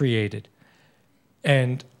had created.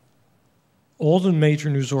 And all the major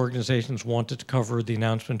news organizations wanted to cover the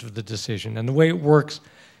announcement of the decision. And the way it works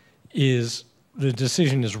is the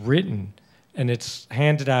decision is written and it's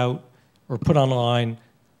handed out or put online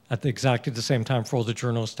at exactly the same time for all the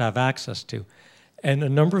journalists to have access to. And a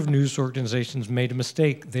number of news organizations made a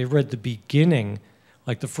mistake. They read the beginning,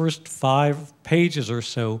 like the first 5 pages or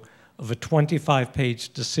so of a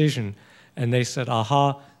 25-page decision, and they said,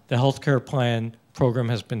 aha, the healthcare plan program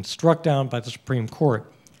has been struck down by the Supreme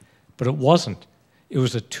Court. But it wasn't. It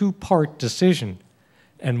was a 2-part decision,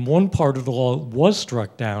 and one part of the law was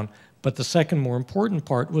struck down, but the second, more important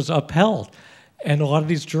part was upheld. And a lot of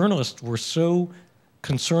these journalists were so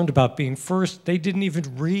concerned about being first, they didn't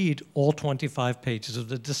even read all 25 pages of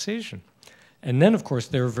the decision. And then, of course,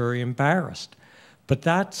 they were very embarrassed. But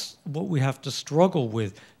that's what we have to struggle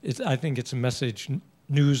with. I think it's a message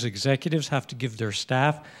news executives have to give their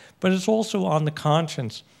staff, but it's also on the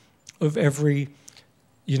conscience of every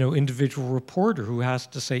individual reporter who has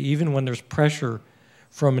to say, even when there's pressure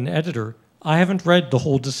from an editor, I haven't read the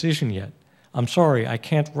whole decision yet. I'm sorry, I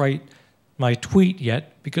can't write my tweet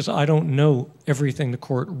yet because I don't know everything the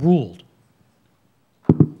court ruled.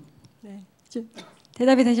 네,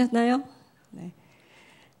 대답이 되셨나요? 네.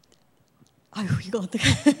 아유, 이거 어떻게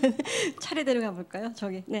차례대로 가볼까요?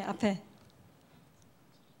 저기, 네, 앞에.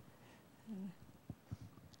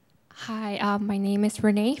 Hi, my name is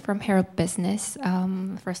Renee from Herald Business.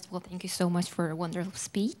 First of all, thank you so much for a wonderful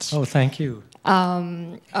speech. Oh, thank you.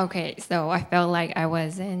 Okay, so I felt like I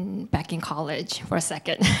was back in college for a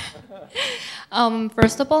second.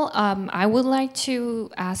 First of all, I would like to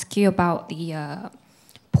ask you about the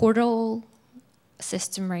portal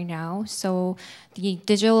system right now. So the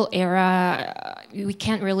digital era, we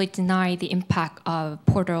can't really deny the impact of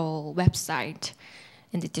portal website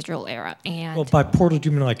in the digital era. And well, by portal, do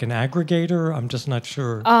you mean like an aggregator? I'm just not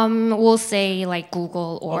sure. We'll say like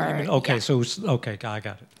Google or... Okay, yeah. so, okay, I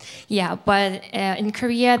got it. Yeah, but in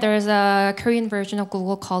Korea, there's a Korean version of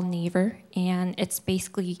Google called Naver, and it's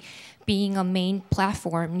basically being a main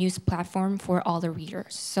platform, news platform for all the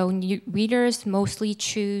readers. So readers mostly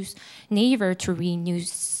choose Naver to read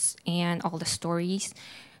news and all the stories.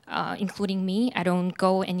 Including me, I don't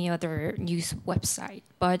go any other news website.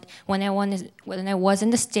 But when I was in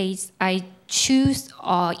the States, I choose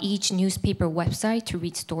each newspaper website to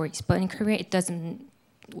read stories. But in Korea, it doesn't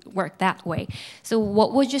work that way. So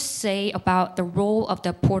what would you say about the role of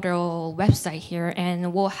the portal website here,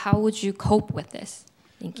 and how would you cope with this?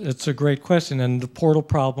 Thank you. It's a great question, and the portal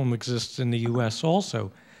problem exists in the US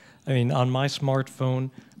also. I mean, on my smartphone,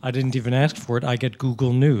 I didn't even ask for it, I get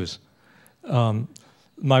Google News.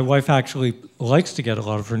 My wife actually likes to get a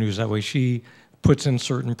lot of her news that way. She puts in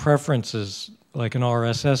certain preferences, like an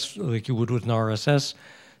RSS, like you would with an RSS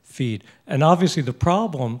feed. And obviously the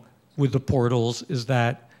problem with the portals is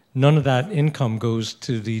that none of that income goes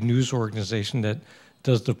to the news organization that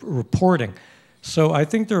does the reporting. So I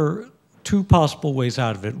think there are 2 possible ways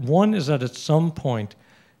out of it. One is that at some point,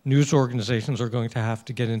 news organizations are going to have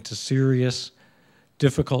to get into serious,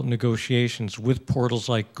 difficult negotiations with portals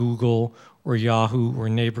like Google or Yahoo or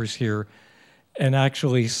neighbors here, and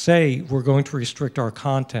actually say, we're going to restrict our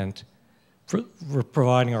content, we're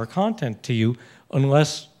providing our content to you,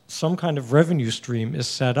 unless some kind of revenue stream is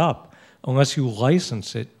set up, unless you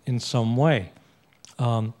license it in some way.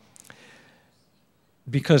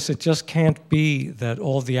 Because it just can't be that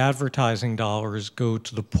all the advertising dollars go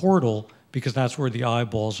to the portal, because that's where the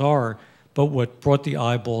eyeballs are, but what brought the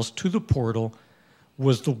eyeballs to the portal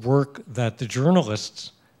was the work that the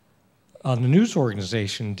journalists on the news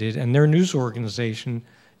organization did, and their news organization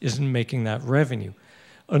isn't making that revenue.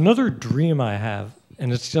 Another dream I have,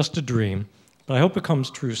 and it's just a dream, but I hope it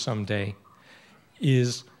comes true someday,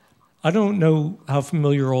 is I don't know how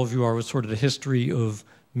familiar all of you are with sort of the history of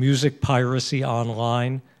music piracy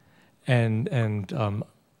online and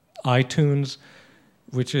iTunes,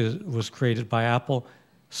 which was created by Apple.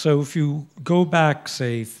 So if you go back,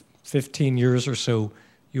 say, 15 years or so,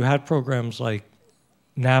 you had programs like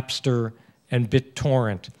Napster and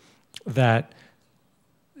BitTorrent that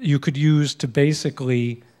you could use to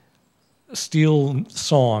basically steal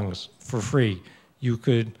songs for free. You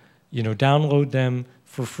could, download them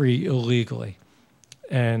for free illegally.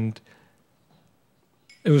 And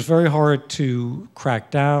it was very hard to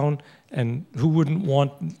crack down, and who wouldn't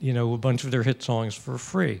want, a bunch of their hit songs for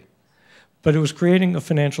free? But it was creating a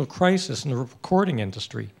financial crisis in the recording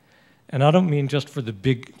industry. And I don't mean just for the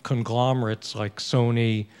big conglomerates like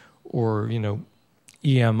Sony or,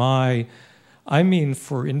 EMI. I mean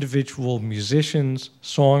for individual musicians,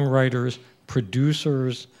 songwriters,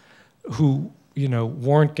 producers who,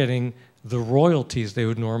 weren't getting the royalties they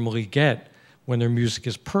would normally get when their music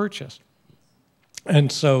is purchased.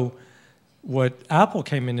 And so what Apple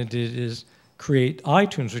came in and did is create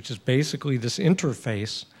iTunes, which is basically this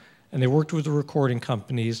interface, and they worked with the recording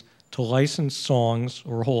companies to license songs,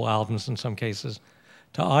 or whole albums in some cases,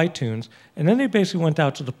 to iTunes. And then they basically went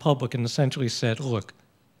out to the public and essentially said, look,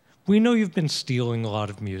 we know you've been stealing a lot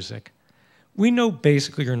of music. We know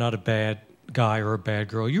basically you're not a bad guy or a bad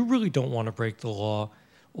girl. You really don't want to break the law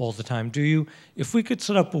all the time, do you? If we could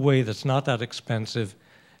set up a way that's not that expensive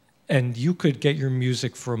and you could get your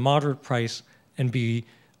music for a moderate price and be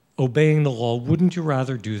obeying the law, wouldn't you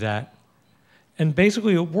rather do that? And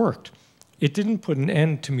basically it worked. It didn't put an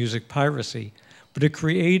end to music piracy, but it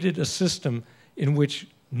created a system in which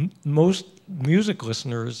most music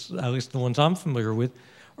listeners, at least the ones I'm familiar with,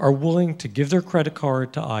 are willing to give their credit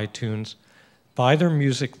card to iTunes, buy their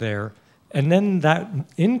music there, and then that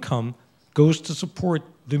income goes to support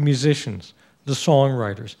the musicians, the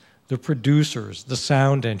songwriters, the producers, the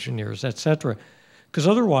sound engineers, etc. Because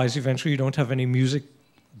otherwise, eventually, you don't have any music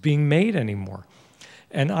being made anymore.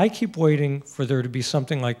 And I keep waiting for there to be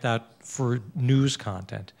something like that for news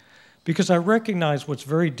content. Because I recognize what's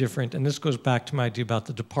very different, and this goes back to my idea about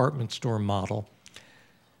the department store model.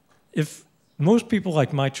 If most people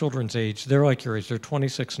like my children's age, they're like your age, they're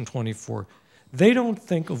 26 and 24, they don't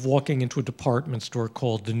think of walking into a department store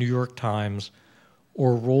called the New York Times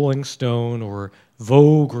or Rolling Stone or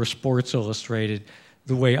Vogue or Sports Illustrated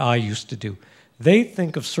the way I used to do. They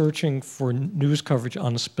think of searching for news coverage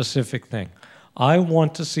on a specific thing. I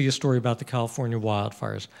want to see a story about the California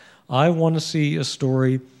wildfires. I want to see a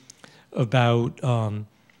story about,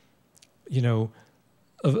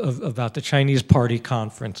 about the Chinese Party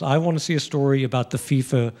conference. I want to see a story about the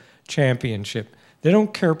FIFA championship. They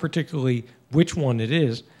don't care particularly which one it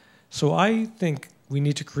is. So I think we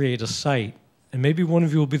need to create a site, and maybe one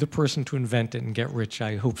of you will be the person to invent it and get rich,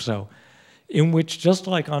 I hope so, in which, just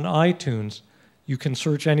like on iTunes, you can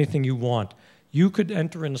search anything you want. You could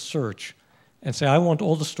enter in a search and say, I want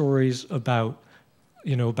all the stories about,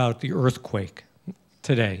 about the earthquake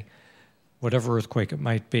today, whatever earthquake it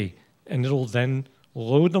might be. And it'll then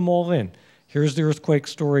load them all in. Here's the earthquake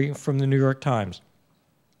story from the New York Times.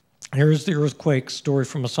 Here's the earthquake story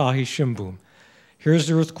from Asahi Shimbun. Here's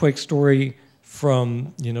the earthquake story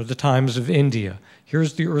from, the Times of India.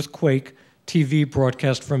 Here's the earthquake TV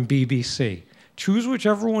broadcast from BBC. Choose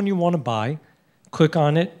whichever one you want to buy, click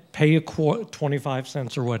on it, pay 25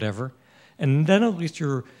 cents or whatever, and then at least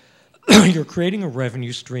you're creating a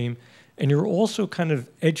revenue stream, and you're also kind of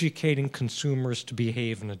educating consumers to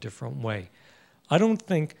behave in a different way. I don't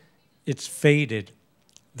think it's fated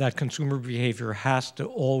that consumer behavior has to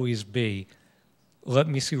always be, let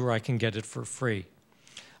me see where I can get it for free.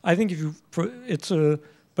 I think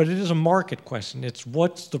but it is a market question. It's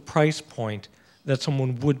what's the price point that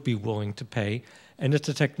someone would be willing to pay, and it's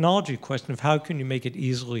a technology question of how can you make it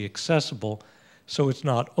easily accessible so it's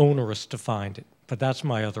not onerous to find it. But that's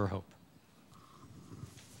my other hope.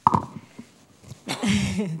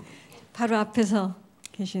 바로 앞에서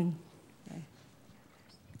계신.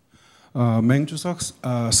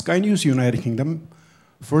 Mengjusak, Sky News United Kingdom.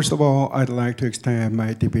 First of all, I'd like to extend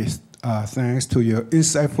my deepest thanks to your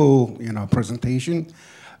insightful, presentation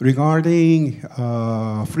regarding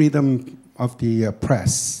freedom of the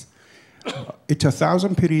press. It's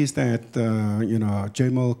 1,000 pities that,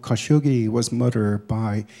 Jamal Khashoggi was murdered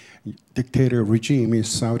by dictator regime in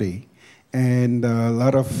Saudi. And a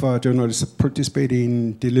lot of journalists participate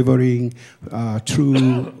in delivering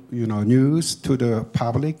true, news to the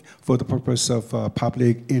public for the purpose of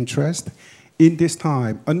public interest. In this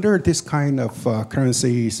time, under this kind of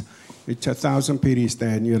currencies, it's 1,000 pities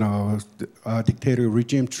that the dictator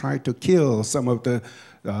regime tried to kill some of the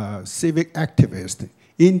civic activists.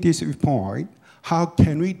 In this point, how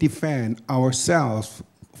can we defend ourselves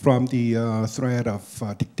from the threat of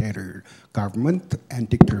dictator government and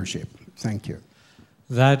dictatorship? Thank you.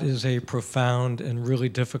 that is a profound and really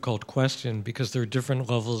difficult question because there are different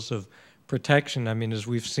levels of protection. I mean, as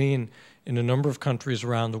we've seen in a number of countries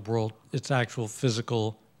around the world, it's actual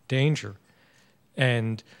physical danger.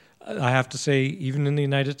 And I have to say, even in the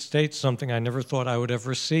United States, something I never thought I would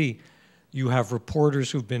ever see, you have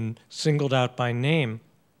reporters who've been singled out by name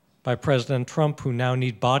by President Trump who now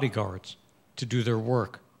need bodyguards to do their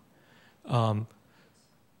work,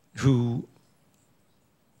 who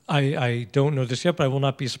I don't know this yet, but I will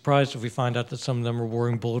not be surprised if we find out that some of them are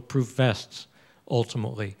wearing bulletproof vests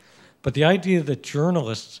ultimately. But the idea that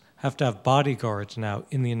journalists have to have bodyguards now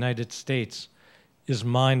in the United States is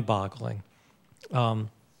mind-boggling.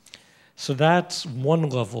 So that's one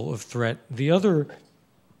level of threat. The other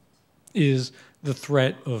is the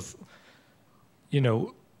threat of, you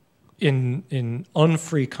know, in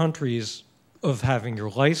unfree countries, of having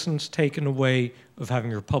your license taken away, of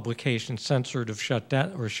having your publication censored, of shut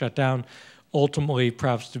down, ultimately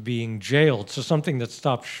perhaps to being jailed. So something that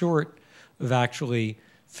stops short of actually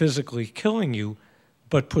physically killing you,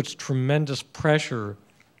 but puts tremendous pressure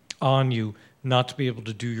on you not to be able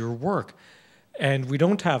to do your work. And we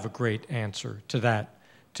don't have a great answer to that,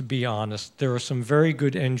 to be honest. There are some very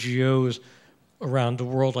good NGOs around the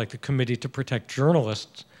world, like the Committee to Protect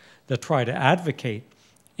Journalists, that try to advocate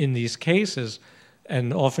in these cases,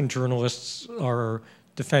 and often journalists are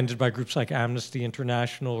defended by groups like Amnesty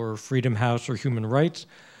International or Freedom House or Human Rights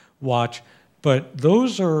Watch, but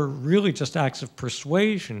those are really just acts of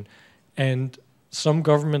persuasion, and some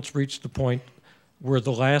governments reach the point where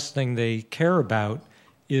the last thing they care about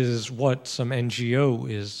is what some NGO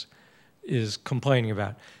is complaining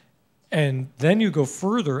about. And then you go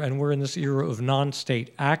further, and we're in this era of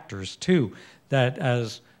non-state actors too, that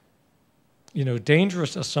as, you know,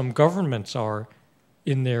 dangerous as some governments are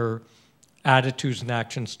in their attitudes and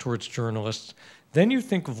actions towards journalists, then you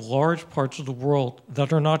think of large parts of the world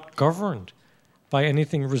that are not governed by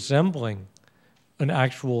anything resembling an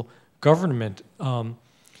actual government.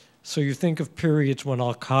 So you think of periods when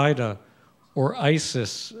Al-Qaeda or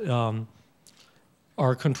ISIS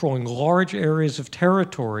are controlling large areas of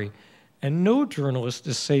territory, and no journalist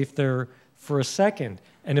is safe there for a second.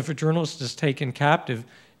 And if a journalist is taken captive,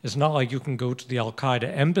 it's not like you can go to the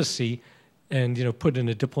Al-Qaeda embassy and, you know, put in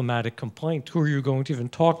a diplomatic complaint. Who are you going to even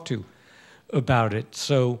talk to about it?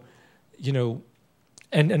 So, you know,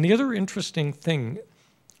 and the other interesting thing,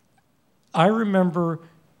 I remember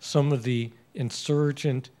some of the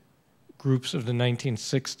insurgent groups of the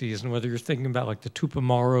 1960s, and whether you're thinking about like the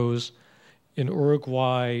Tupamaros in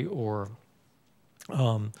Uruguay or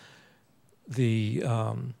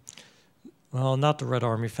well, not the Red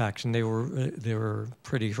Army faction, they were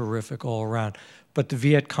pretty horrific all around, but the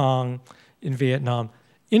Viet Cong in Vietnam.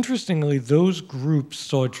 Interestingly, those groups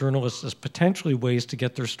saw journalists as potentially ways to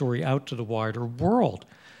get their story out to the wider world.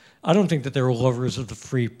 I don't think that they were lovers of the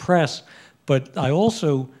free press, but I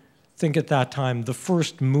also think at that time the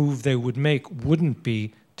first move they would make wouldn't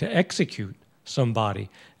be to execute somebody.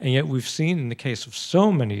 And yet we've seen in the case of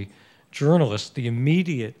so many journalists, the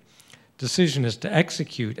immediate decision is to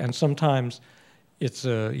execute, and sometimes it's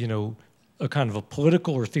a, you know, a kind of a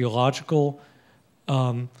political or theological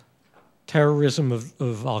terrorism of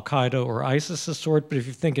Al-Qaeda or ISIS' sort. But if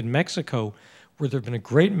you think in Mexico, where there have been a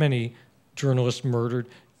great many journalists murdered,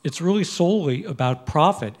 it's really solely about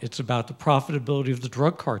profit. It's about the profitability of the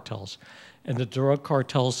drug cartels. And the drug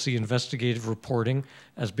cartels see investigative reporting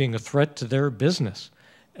as being a threat to their business.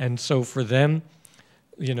 And so for them,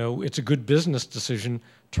 you know, it's a good business decision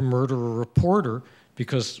to murder a reporter,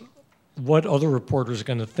 because what other reporters are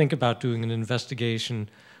going to think about doing an investigation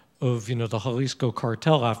of, you know, the Jalisco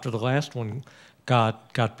cartel after the last one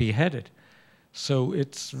got beheaded? So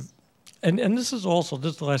it's, and this is also,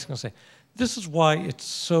 this is the last thing I'll say, this is why it's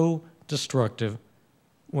so destructive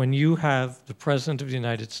when you have the President of the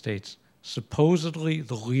United States, supposedly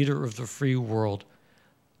the leader of the free world,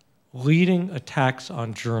 leading attacks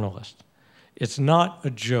on journalists. It's not a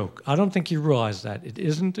joke. I don't think you realize that. It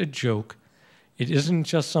isn't a joke. It isn't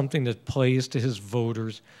just something that plays to his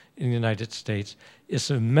voters in the United States.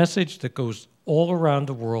 It's a message that goes all around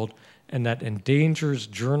the world and that endangers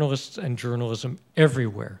journalists and journalism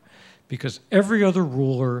everywhere. Because every other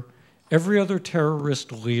ruler, every other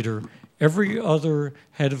terrorist leader, every other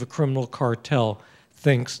head of a criminal cartel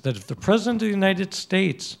thinks that if the President of the United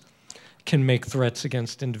States can make threats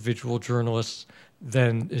against individual journalists,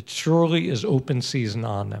 then it surely is open season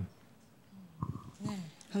on them. 네,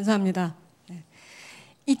 감사합니다. 네.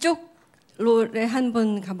 이쪽 롤에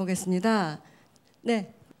한번 가보겠습니다.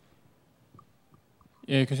 네.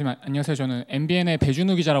 예, 교수님 안녕하세요. 저는 MBN의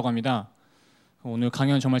배준우 기자라고 합니다. 오늘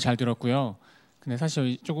강연 정말 잘 들었고요. 근데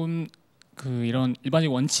사실 조금 이런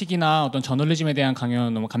일반적 원칙이나 어떤 저널리즘에 대한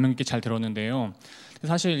강연 너무 감명 깊게 잘 들었는데요.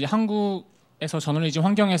 사실 한국에서 저널리즘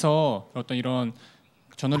환경에서 어떤 이런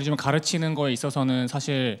저널리즘을 가르치는 거에 있어서는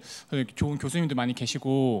사실 좋은 교수님도 많이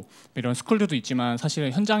계시고 이런 스쿨들도 있지만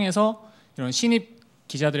사실 현장에서 이런 신입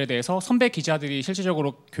기자들에 대해서 선배 기자들이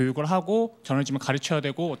실질적으로 교육을 하고 저널리즘을 가르쳐야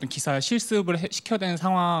되고 어떤 기사 실습을 시켜야 되는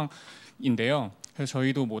상황인데요. 그래서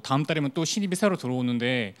저희도 뭐 다음 달이면 또 신입이 새로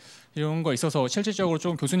들어오는데 이런 거 있어서 실질적으로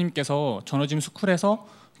좀 교수님께서 저널리즘 스쿨에서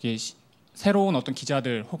새로운 어떤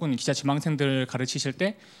기자들 혹은 기자 지망생들을 가르치실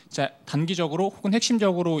때 진짜 단기적으로 혹은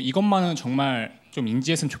핵심적으로 이것만은 정말 좀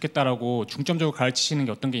인지했으면 좋겠다라고 중점적으로 가르치시는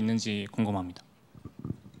게 어떤 게 있는지 궁금합니다.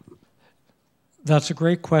 That's a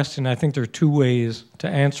great question. I think there are two ways to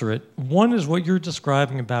answer it. One is what you're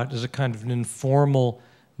describing about is a kind of an informal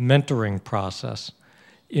mentoring process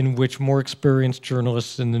in which more experienced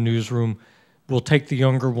journalists in the newsroom will take the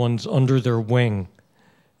younger ones under their wing.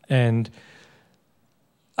 And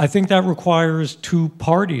I think that requires two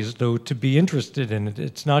parties, though, to be interested in it.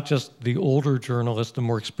 It's not just the older journalist, the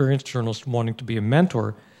more experienced journalist wanting to be a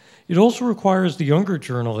mentor. It also requires the younger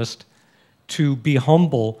journalist to be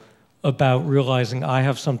humble about realizing I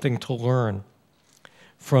have something to learn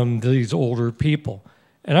from these older people.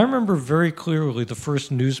 And I remember very clearly the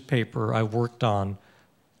first newspaper I worked on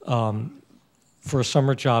for a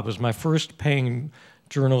summer job. It was my first paying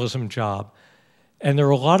journalism job. And there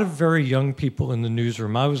were a lot of very young people in the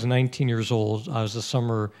newsroom. I was 19 years old. I was a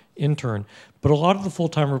summer intern. But a lot of the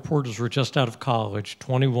full-time reporters were just out of college,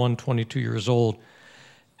 21, 22 years old.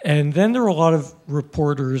 And then there were a lot of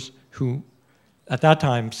reporters who at that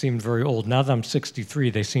time seemed very old. Now that I'm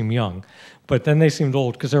 63, they seem young. But then they seemed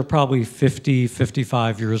old because they're probably 50,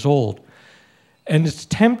 55 years old. And it's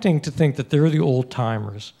tempting to think that they're the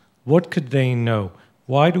old-timers. What could they know?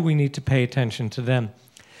 Why do we need to pay attention to them?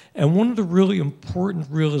 And one of the really important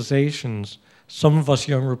realizations some of us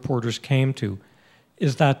young reporters came to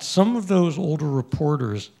is that some of those older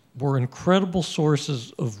reporters were incredible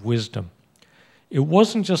sources of wisdom. It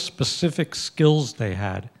wasn't just specific skills they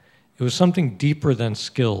had. It was something deeper than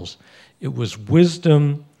skills. It was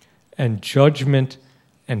wisdom and judgment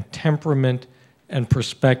and temperament and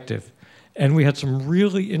perspective. And we had some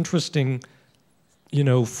really interesting,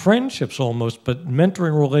 friendships almost, but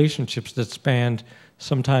mentoring relationships that spanned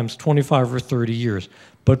sometimes 25 or 30 years.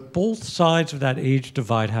 But both sides of that age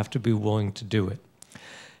divide have to be willing to do it.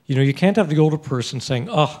 You can't have the older person saying,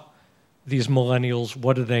 oh, these millennials,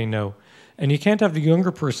 what do they know? And you can't have the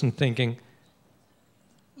younger person thinking,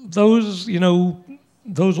 those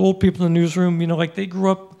old people in the newsroom, like they grew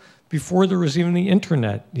up before there was even the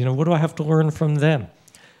internet. What do I have to learn from them?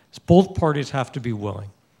 So both parties have to be willing.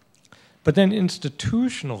 But then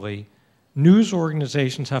institutionally, news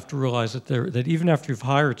organizations have to realize that even after you've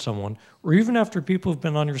hired someone, or even after people have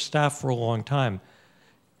been on your staff for a long time,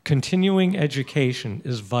 continuing education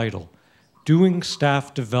is vital. Doing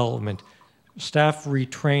staff development, staff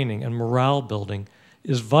retraining, and morale building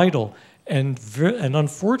is vital. And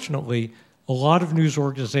unfortunately, a lot of news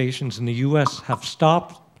organizations in the US have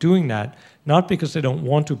stopped doing that, not because they don't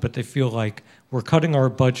want to, but they feel like we're cutting our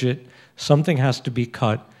budget, something has to be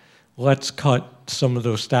cut, let's cut some of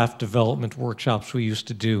those staff development workshops we used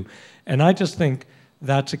to do. And I just think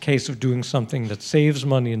that's a case of doing something that saves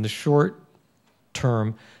money in the short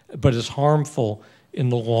term, but is harmful in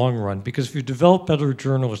the long run. Because if you develop better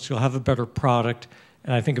journalists, you'll have a better product,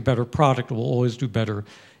 and I think a better product will always do better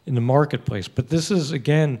in the marketplace. But this is,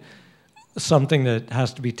 again, something that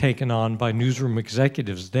has to be taken on by newsroom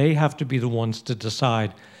executives. They have to be the ones to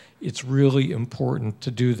decide it's really important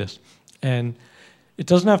to do this. And it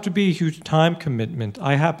doesn't have to be a huge time commitment.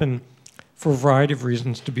 I happen, for a variety of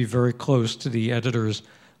reasons, to be very close to the editors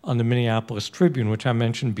on the Minneapolis Tribune, which I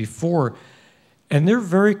mentioned before, and they're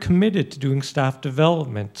very committed to doing staff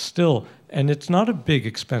development still. And it's not a big,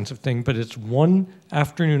 expensive thing, but it's one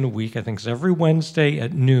afternoon a week, I think it's every Wednesday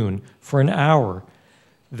at noon, for an hour.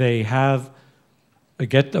 They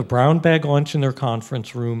get a brown bag lunch in their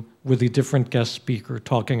conference room with a different guest speaker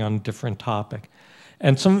talking on a different topic.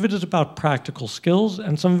 And some of it is about practical skills,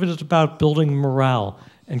 and some of it is about building morale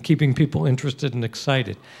and keeping people interested and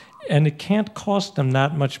excited. And it can't cost them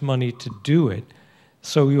that much money to do it.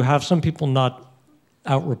 So you have some people not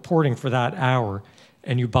out reporting for that hour,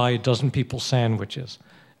 and you buy a dozen people sandwiches.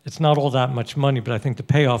 It's not all that much money, but I think the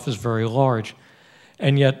payoff is very large.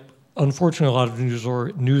 And yet, unfortunately, a lot of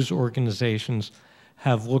news organizations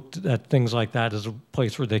have looked at things like that as a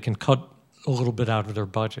place where they can cut a little bit out of their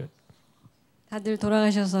budget. 다들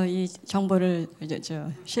돌아가셔서 이 정보를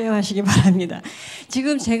쉐어하시기 바랍니다.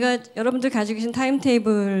 지금 제가 여러분들 가지고 계신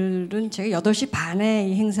타임테이블은 제가 8시 반에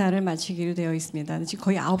이 행사를 마치기로 되어 있습니다. 지금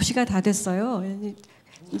거의 9시가 다 됐어요.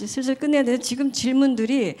 이제 슬슬 끝내야 돼요. 지금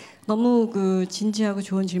질문들이 너무 그 진지하고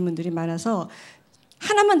좋은 질문들이 많아서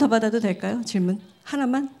하나만 더 받아도 될까요? 질문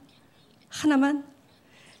하나만?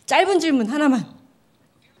 짧은 질문 하나만.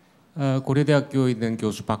 고려대학교에 있는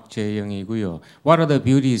교수 박재영이고요. What are the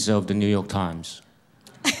beauties of the New York Times?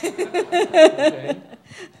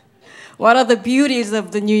 What are the beauties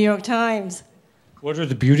of the New York Times? What are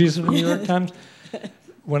the beauties of the New York Times?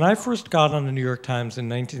 When I first got on the New York Times in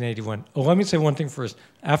 1981, let me say one thing first.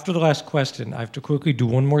 After the last question, I have to quickly do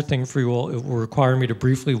one more thing for you all. It will require me to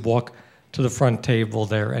briefly walk to the front table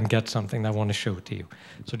there and get something I want to show to you.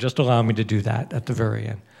 So just allow me to do that at the very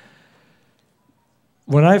end.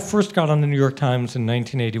 When I first got on the New York Times in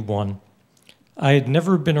 1981, I had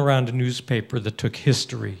never been around a newspaper that took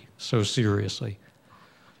history so seriously.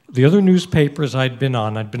 The other newspapers I'd been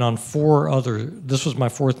on 4 other, this was my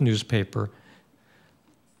 4th newspaper,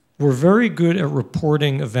 were very good at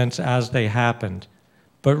reporting events as they happened,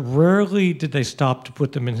 but rarely did they stop to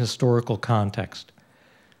put them in historical context.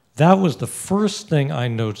 That was the first thing I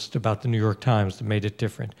noticed about the New York Times that made it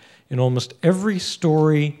different. In almost every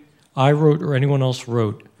story I wrote or anyone else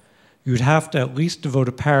wrote, you'd have to at least devote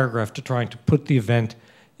a paragraph to trying to put the event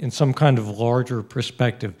in some kind of larger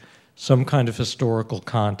perspective, some kind of historical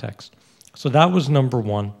context. So that was number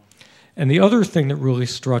one. And the other thing that really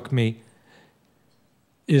struck me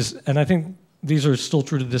is, and I think these are still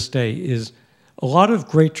true to this day, is a lot of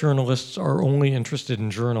great journalists are only interested in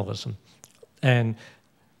journalism. And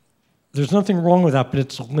there's nothing wrong with that, but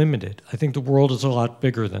it's limited. I think the world is a lot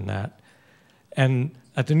bigger than that. And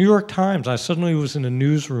at the New York Times, I suddenly was in a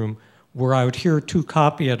newsroom where I would hear 2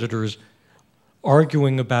 copy editors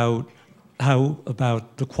arguing about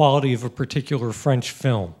the quality of a particular French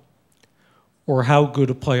film, or how good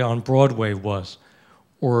a play on Broadway was,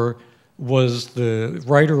 or was the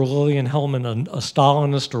writer Lillian Hellman a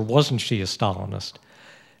Stalinist or wasn't she a Stalinist?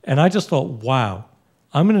 And I just thought, wow,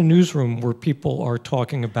 I'm in a newsroom where people are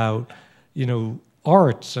talking about,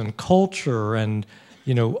 arts and culture and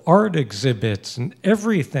art exhibits and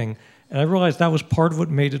everything. And I realized that was part of what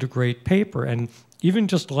made it a great paper. And even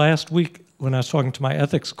just last week, when I was talking to my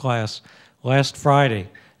ethics class last Friday,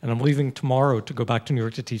 and I'm leaving tomorrow to go back to New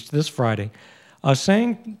York to teach this Friday, I was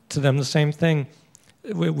saying to them the same thing.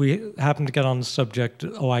 We happened to get on the subject,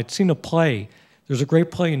 I'd seen a play. There's a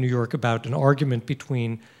great play in New York about an argument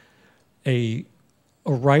between a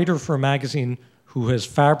writer for a magazine who has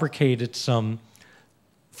fabricated some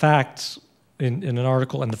facts in an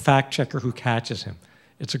article, and the fact checker who catches him.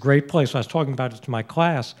 It's a great play. So I was talking about it to my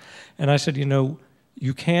class, and I said,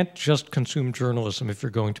 you can't just consume journalism if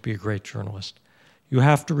you're going to be a great journalist. You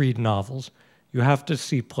have to read novels. You have to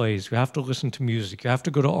see plays. You have to listen to music. You have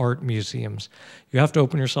to go to art museums. You have to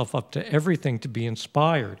open yourself up to everything to be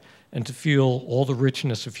inspired and to feel all the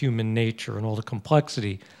richness of human nature and all the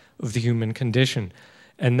complexity of the human condition.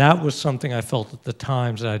 And that was something I felt at the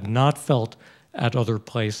Times that I had not felt at other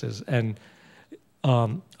places. And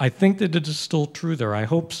I think that it is still true there. I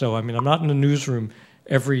hope so. I mean, I'm not in the newsroom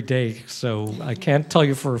every day, so I can't tell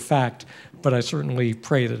you for a fact, but I certainly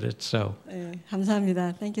pray that it's so. 네,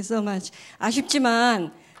 감사합니다. Thank you so much.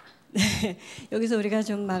 아쉽지만 여기서 우리가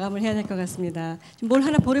좀 마감을 해야 될 것 같습니다. 뭘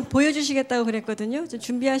하나 보여주시겠다고 그랬거든요. 좀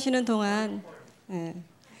준비하시는 동안. 네.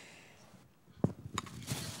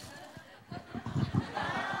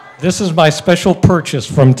 This is my special purchase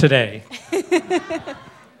from today.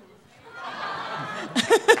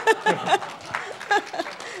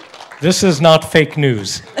 This is not fake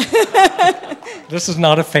news. This is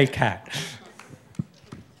not a fake hat.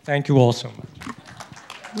 Thank you all so much.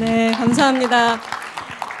 네, 감사합니다.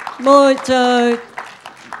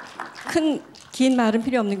 긴 말은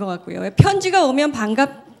필요 없는 것 같고요. 편지가 오면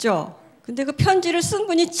반갑죠. 근데 그 편지를 쓴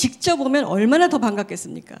분이 직접 오면 얼마나 더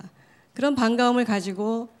반갑겠습니까? 그런 반가움을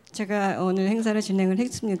가지고 제가 오늘 행사를 진행을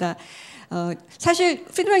했습니다. 사실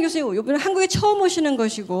프리드먼 교수님 이번에 한국에 처음 오시는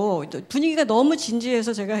것이고 분위기가 너무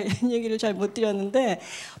진지해서 제가 이런 얘기를 잘 못 드렸는데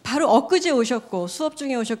바로 엊그제 오셨고 수업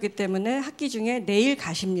중에 오셨기 때문에 학기 중에 내일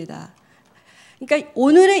가십니다. 그러니까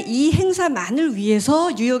오늘의 이 행사만을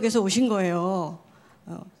위해서 뉴욕에서 오신 거예요.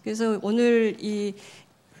 그래서 오늘 이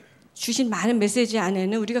주신 많은 메시지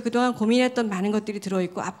안에는 우리가 그동안 고민했던 많은 것들이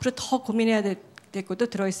들어있고 앞으로 더 고민해야 될 것도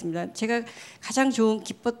들어있습니다. 제가 가장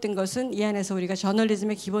기뻤던 것은 이 안에서 우리가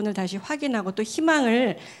저널리즘의 기본을 다시 확인하고 또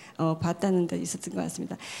희망을 봤다는 데 있었던 것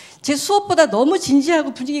같습니다. 제 수업보다 너무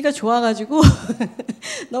진지하고 분위기가 좋아가지고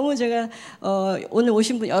너무 제가 오늘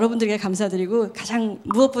오신 분 여러분들에게 감사드리고 가장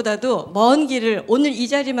무엇보다도 먼 길을 오늘 이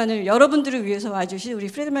자리만을 여러분들을 위해서 와주신 우리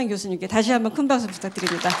프리드먼 교수님께 다시 한번 큰 박수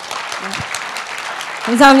부탁드립니다. 네.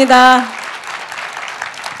 감사합니다.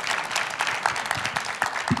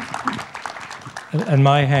 And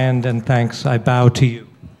my hand and thanks I bow to you.